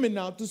a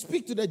criminal to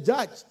speak to the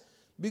judge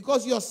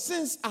because your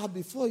sins are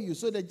before you,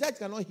 so the judge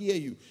cannot hear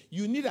you.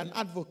 You need an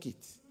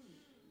advocate.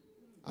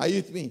 Are you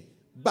with me?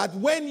 But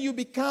when you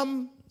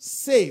become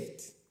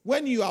saved,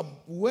 when your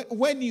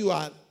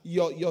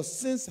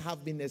sins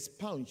have been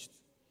expunged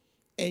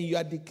and you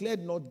are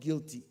declared not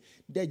guilty,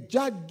 the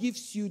judge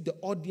gives you the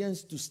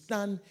audience to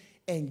stand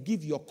and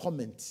give your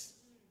comments.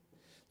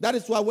 That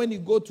is why when you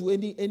go to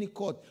any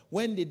court,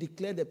 when they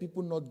declare the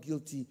people not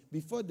guilty,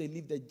 before they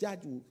leave, the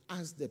judge will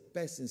ask the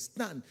person,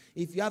 stand.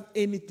 If you have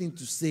anything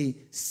to say,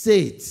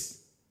 say it.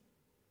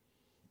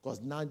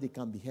 Because now they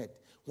can be heard.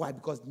 Why?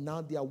 Because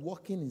now they are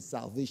walking in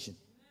salvation.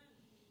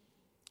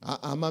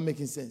 Am I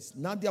making sense?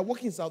 Now they are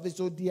walking in salvation,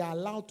 so they are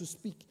allowed to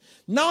speak.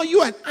 Now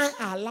you and I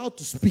are allowed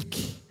to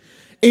speak.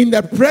 In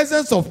the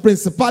presence of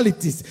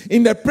principalities,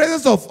 in the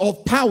presence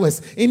of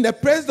powers, in the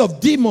presence of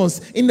demons,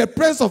 in the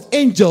presence of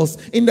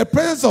angels, in the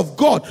presence of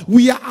God,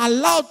 we are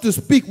allowed to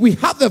speak. We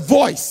have a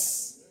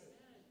voice.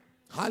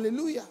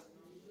 Hallelujah.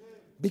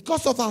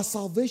 Because of our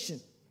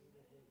salvation,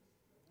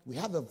 we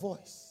have a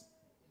voice.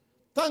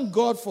 Thank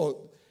God for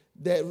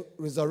the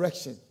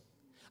resurrection.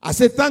 I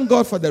say thank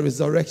God for the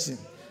resurrection.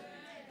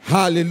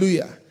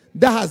 Hallelujah.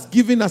 That has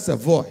given us a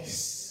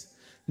voice.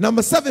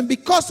 Number 7,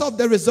 because of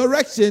the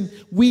resurrection,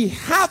 we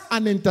have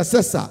an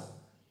intercessor.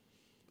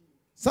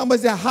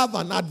 Somebody say, I have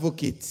an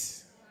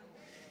advocate.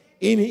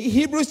 In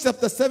Hebrews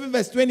chapter 7,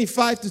 verse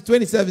 25 to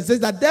 27, it says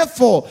that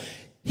therefore,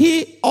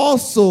 he is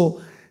also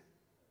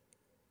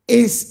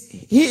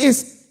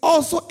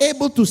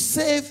able to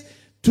save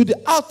to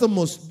the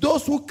uttermost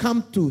those who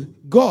come to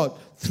God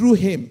through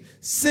him,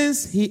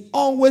 since he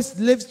always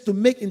lives to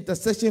make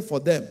intercession for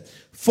them.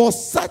 For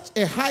such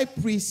a high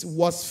priest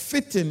was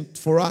fitting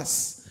for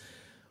us,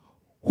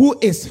 who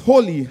is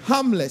holy,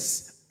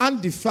 harmless,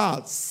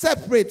 undefiled,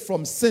 separate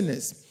from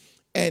sinners,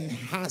 and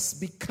has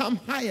become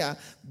higher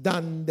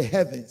than the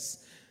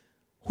heavens,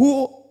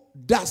 who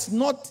does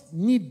not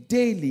need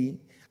daily,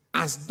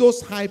 as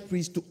those high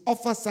priests, to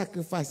offer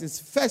sacrifices,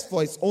 first for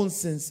his own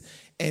sins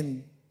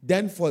and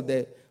then for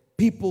the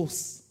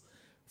people's.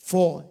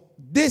 For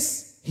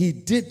this he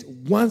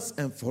did once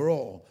and for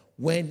all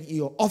when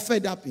he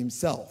offered up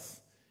himself.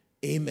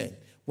 Amen.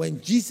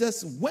 When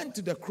Jesus went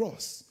to the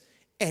cross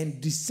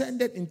and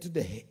descended into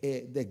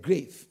the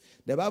grave,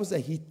 the Bible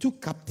says he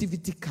took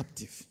captivity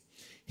captive.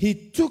 He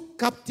took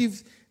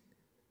captive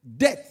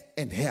death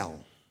and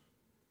hell.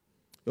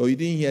 Oh, you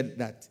didn't hear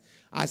that?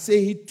 I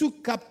say he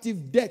took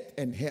captive death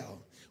and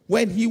hell.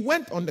 When he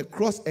went on the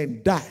cross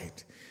and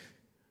died,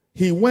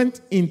 he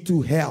went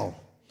into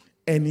hell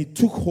and he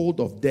took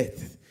hold of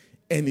death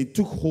and he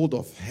took hold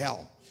of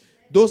hell.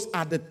 Those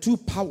are the two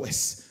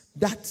powers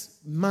that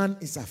man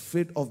is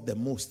afraid of the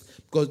most,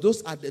 because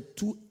those are the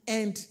two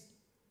end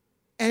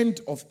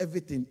of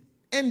everything,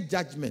 end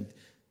judgment,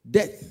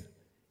 death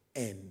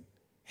and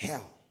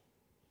hell.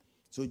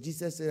 So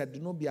Jesus said, do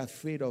not be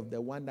afraid of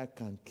the one that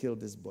can kill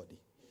this body,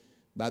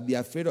 but be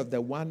afraid of the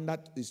one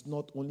that is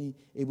not only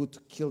able to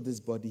kill this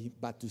body,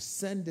 but to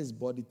send this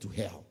body to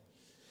hell.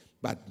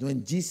 But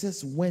when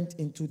Jesus went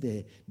into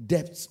the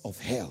depths of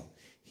hell,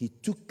 he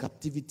took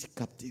captivity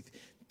captive,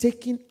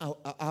 taking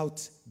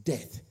out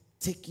death,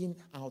 taking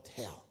out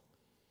hell.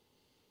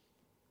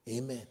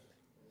 Amen.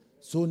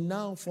 So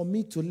now for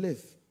me to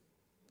live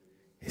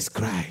is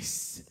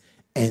Christ,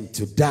 and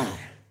to die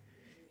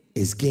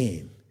is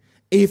gain.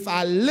 If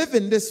I live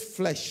in this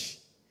flesh,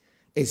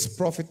 it's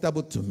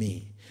profitable to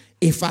me.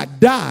 If I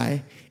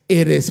die,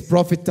 it is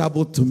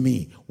profitable to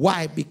me.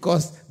 Why?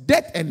 Because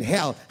death and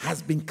hell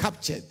has been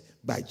captured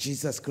by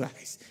Jesus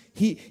Christ.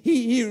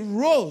 He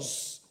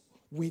rose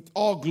with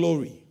all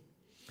glory.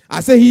 I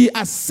say he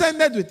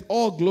ascended with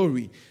all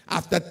glory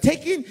after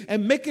taking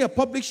and making a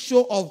public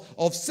show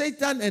of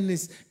Satan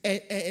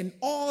and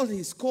all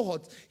his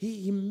cohorts.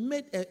 He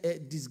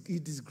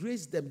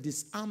disgraced them,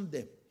 disarmed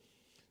them.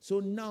 So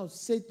now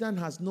Satan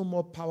has no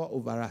more power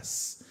over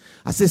us.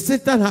 I say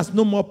Satan has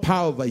no more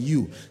power over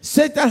you.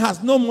 Satan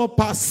has no more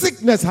power.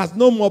 Sickness has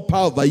no more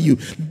power over you.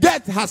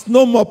 Death has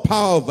no more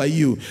power over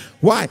you.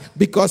 Why?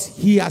 Because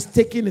he has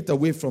taken it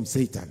away from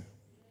Satan.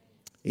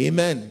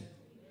 Amen.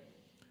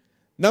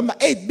 Number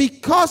 8,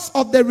 because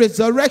of the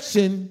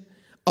resurrection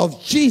of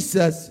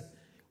Jesus,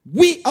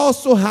 we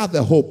also have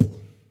a hope.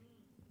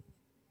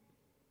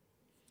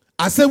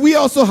 I said we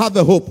also have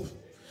a hope.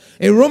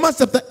 In Romans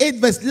chapter 8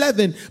 verse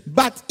 11,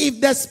 but if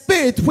the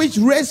Spirit which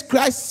raised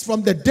Christ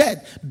from the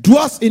dead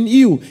dwells in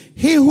you,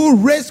 he who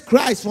raised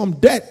Christ from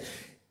death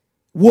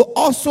will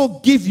also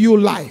give you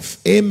life.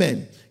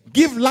 Amen.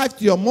 Give life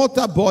to your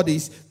mortal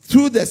bodies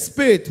through the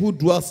Spirit who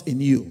dwells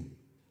in you.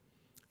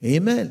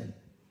 Amen.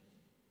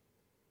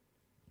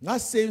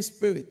 That same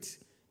Spirit,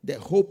 the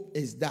hope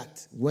is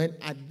that when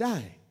I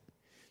die,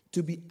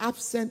 To be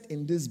absent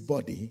in this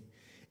body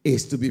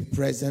is to be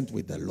present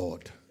with the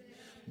Lord.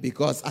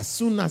 Because as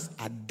soon as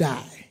I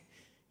die,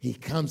 he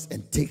comes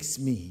and takes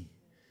me.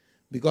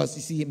 Because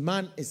you see,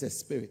 man is a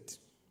spirit.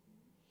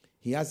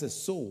 He has a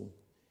soul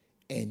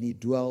and he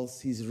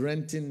dwells. He's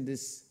renting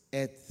this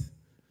earth.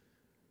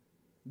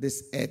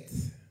 This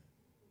earth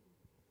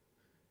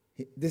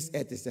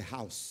is a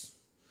house.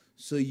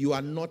 So you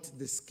are not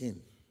the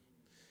skin.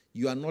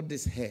 You are not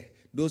this hair.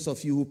 Those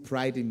of you who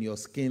pride in your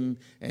skin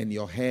and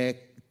your hair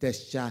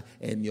texture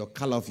and your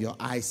color of your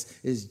eyes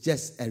is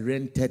just a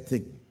rented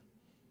thing.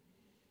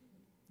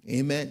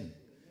 Amen.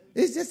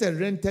 It's just a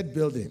rented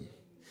building.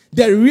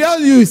 The real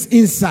you is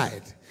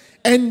inside.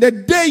 And the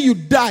day you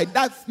die,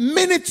 that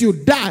minute you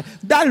die,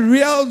 that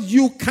real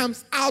you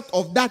comes out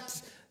of that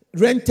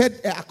rented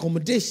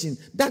accommodation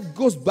that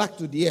goes back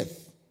to the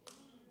earth.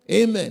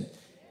 Amen.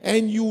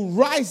 And you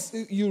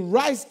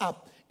rise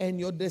up and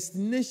your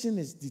destination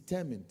is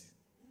determined.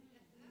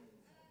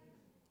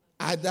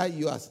 Either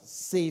you are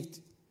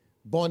saved,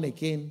 born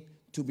again,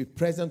 to be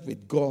present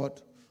with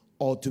God,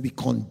 or to be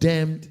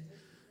condemned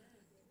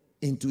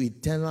into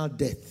eternal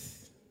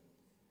death.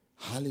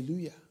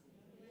 Hallelujah.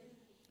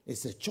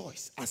 It's a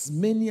choice. As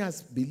many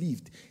as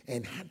believed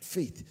and had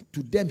faith,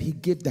 to them he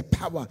gave the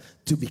power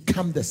to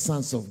become the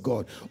sons of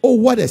God. Oh,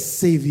 what a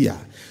savior.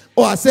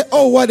 Oh, I say,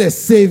 oh, what a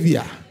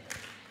savior.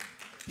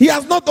 He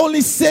has not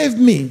only saved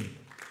me,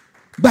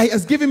 but he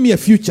has given me a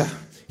future.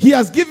 He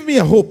has given me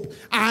a hope.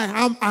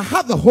 I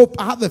have a hope.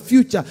 I have a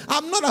future.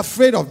 I'm not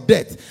afraid of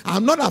death.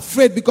 I'm not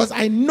afraid because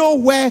I know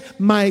where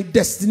my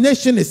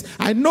destination is.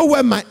 I know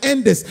where my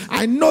end is.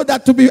 I know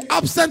that to be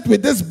absent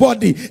with this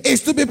body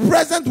is to be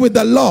present with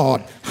the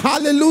Lord.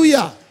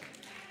 Hallelujah.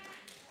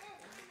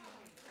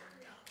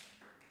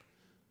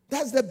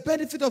 That's the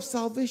benefit of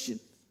salvation.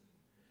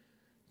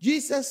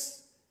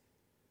 Jesus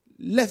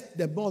left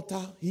the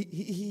altar.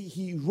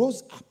 He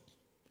rose up.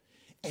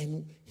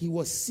 And he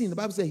was seen. The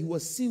Bible says he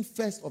was seen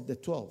first of the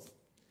 12.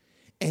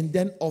 And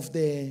then of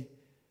the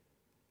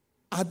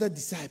other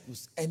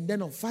disciples. And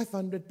then of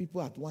 500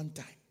 people at one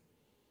time.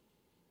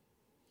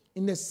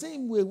 In the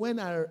same way,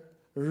 when I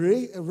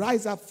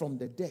rise up from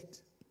the dead,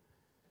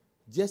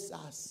 just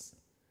as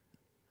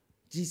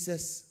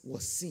Jesus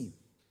was seen,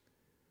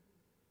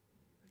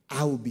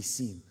 I will be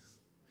seen.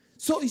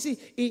 So you see,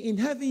 in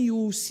heaven you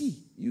will see.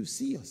 You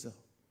see yourself.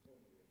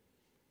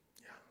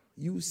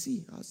 You will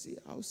see.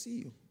 I'll see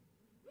you.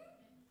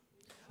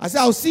 I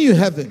said, I'll see you in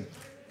heaven.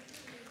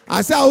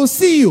 I said, I will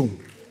see you.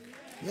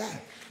 Yeah.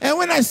 And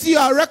when I see you,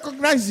 I'll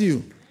recognize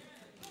you.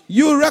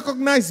 You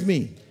recognize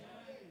me.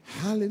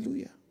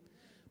 Hallelujah.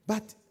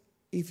 But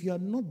if you are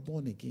not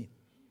born again,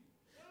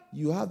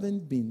 you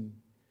haven't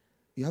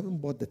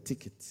bought the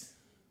ticket,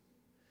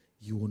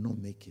 you will not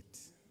make it.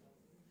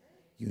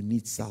 You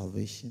need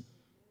salvation.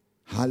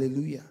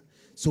 Hallelujah.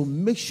 So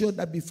make sure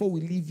that before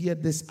we leave here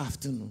this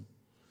afternoon,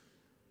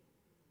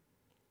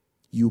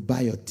 you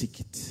buy your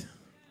ticket.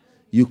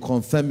 You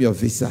confirm your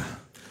visa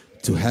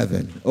to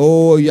heaven.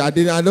 Oh, I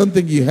don't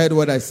think you heard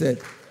what I said.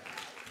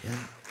 Yeah.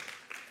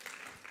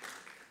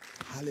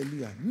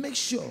 Hallelujah. Make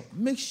sure.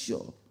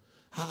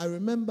 I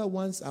remember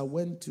once I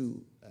went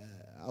to,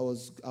 I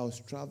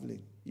was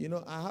traveling. You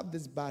know, I have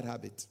this bad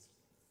habit.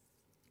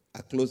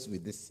 I close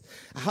with this.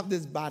 I have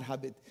this bad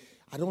habit.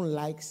 I don't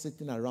like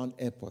sitting around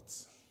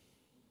airports.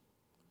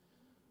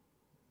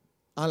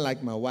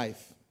 Unlike my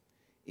wife,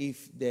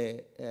 if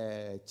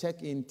the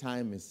check-in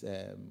time is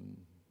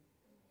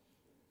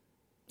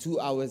 2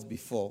 hours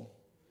before,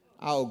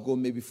 I'll go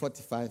maybe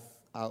 45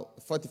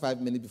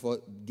 minutes before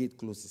gate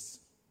closes.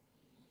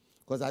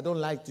 Because I don't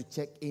like to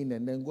check in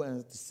and then go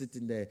and sit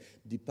in the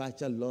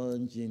departure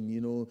lounge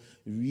and,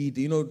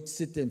 read,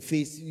 sit and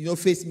face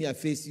me, I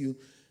face you.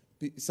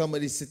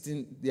 Somebody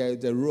sitting there,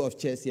 the row of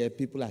chairs here,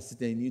 people are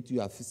sitting, and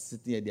you are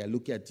sitting here, they are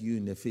looking at you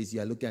in the face,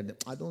 you are looking at them.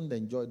 I don't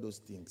enjoy those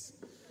things.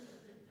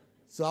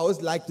 So I always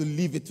like to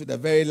leave it to the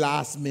very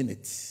last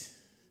minute.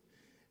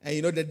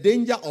 And the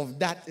danger of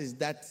that is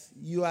that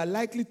you are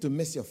likely to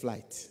miss your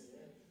flight.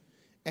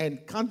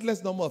 And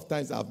countless number of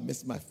times I've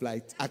missed my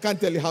flight. I can't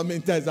tell you how many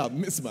times I've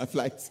missed my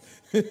flight.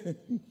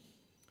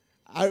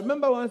 I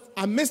remember once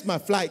I missed my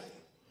flight.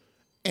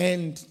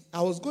 And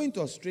I was going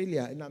to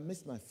Australia and I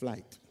missed my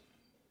flight.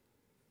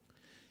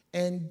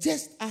 And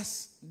just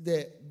as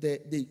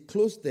they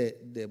closed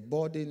the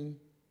boarding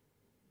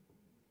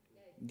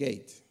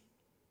gate,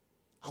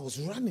 I was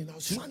running. Then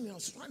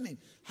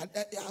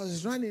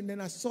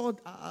I saw,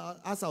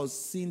 as I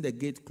was seeing the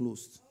gate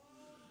closed.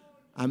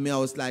 I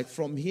was like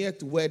from here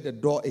to where the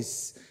door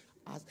is.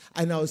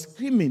 And I was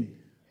screaming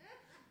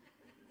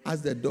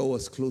as the door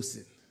was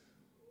closing.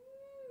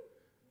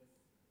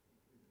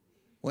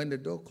 When the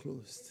door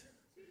closed,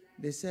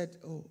 they said,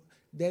 oh,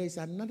 there is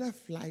another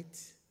flight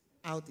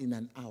out in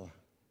an hour.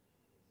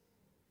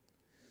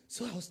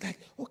 So I was like,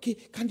 okay,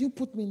 can you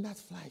put me in that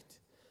flight?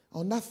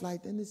 On that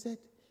flight. And they said,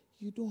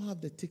 you don't have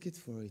the ticket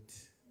for it.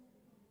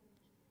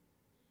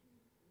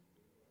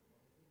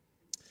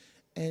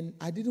 And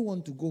I didn't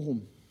want to go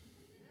home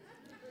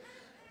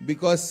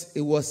because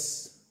it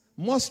was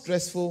more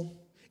stressful.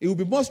 It will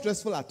be more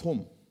stressful at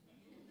home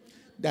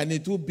than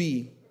it will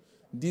be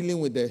dealing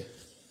with the...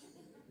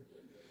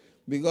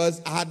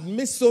 Because I had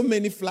missed so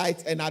many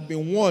flights and I'd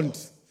been warned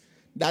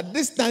that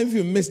this time if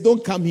you miss,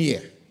 don't come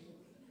here.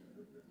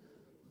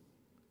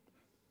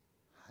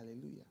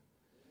 Hallelujah.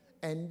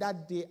 And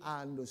that day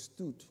I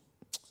understood,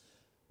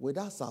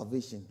 without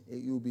salvation,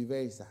 you'll be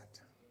very sad.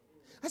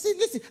 I said,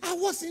 listen, I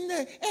was in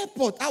the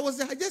airport. I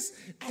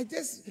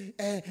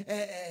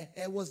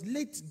was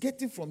late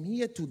getting from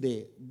here to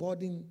the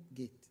boarding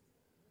gate.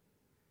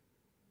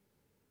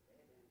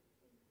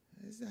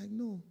 I said,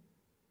 no.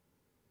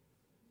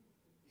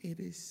 It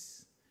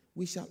is,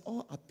 we shall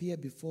all appear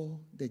before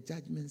the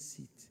judgment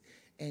seat,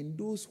 and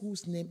those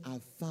whose name are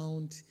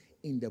found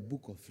in the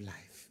book of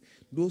life,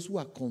 those who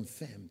are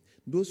confirmed,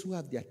 those who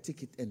have their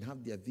ticket and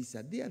have their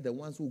visa, they are the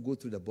ones who go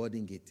through the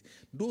boarding gate.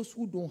 Those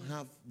who don't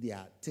have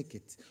their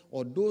ticket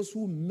or those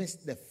who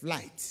missed the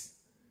flight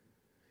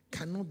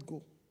cannot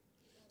go.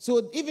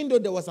 So even though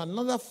there was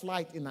another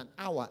flight in an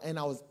hour and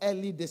I was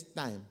early this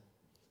time,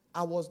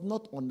 I was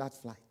not on that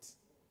flight.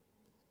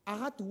 I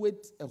had to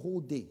wait a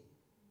whole day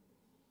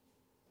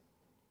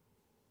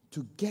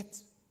to get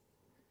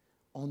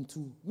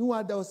onto...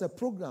 Meanwhile, there was a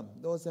program,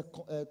 there was a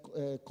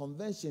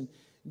convention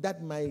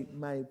that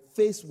my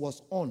face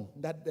was on,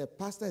 that the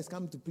pastor is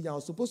coming to preach. I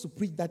was supposed to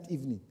preach that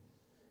evening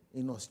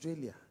in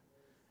Australia.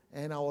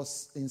 And I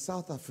was in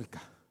South Africa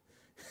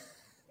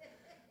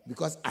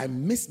because I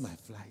missed my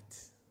flight.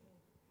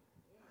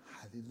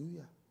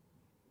 Hallelujah.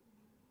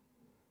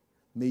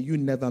 May you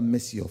never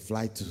miss your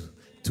flight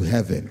to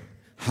heaven.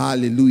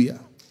 Hallelujah.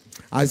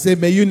 I say,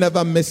 may you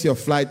never miss your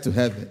flight to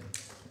heaven.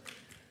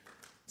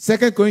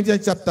 2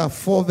 Corinthians chapter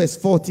 4 verse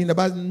 14,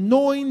 about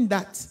knowing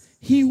that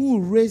he who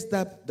raised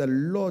up the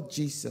Lord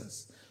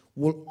Jesus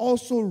will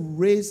also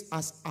raise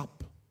us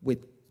up with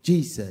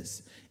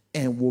Jesus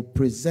and will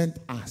present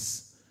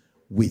us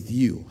with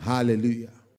you. Hallelujah.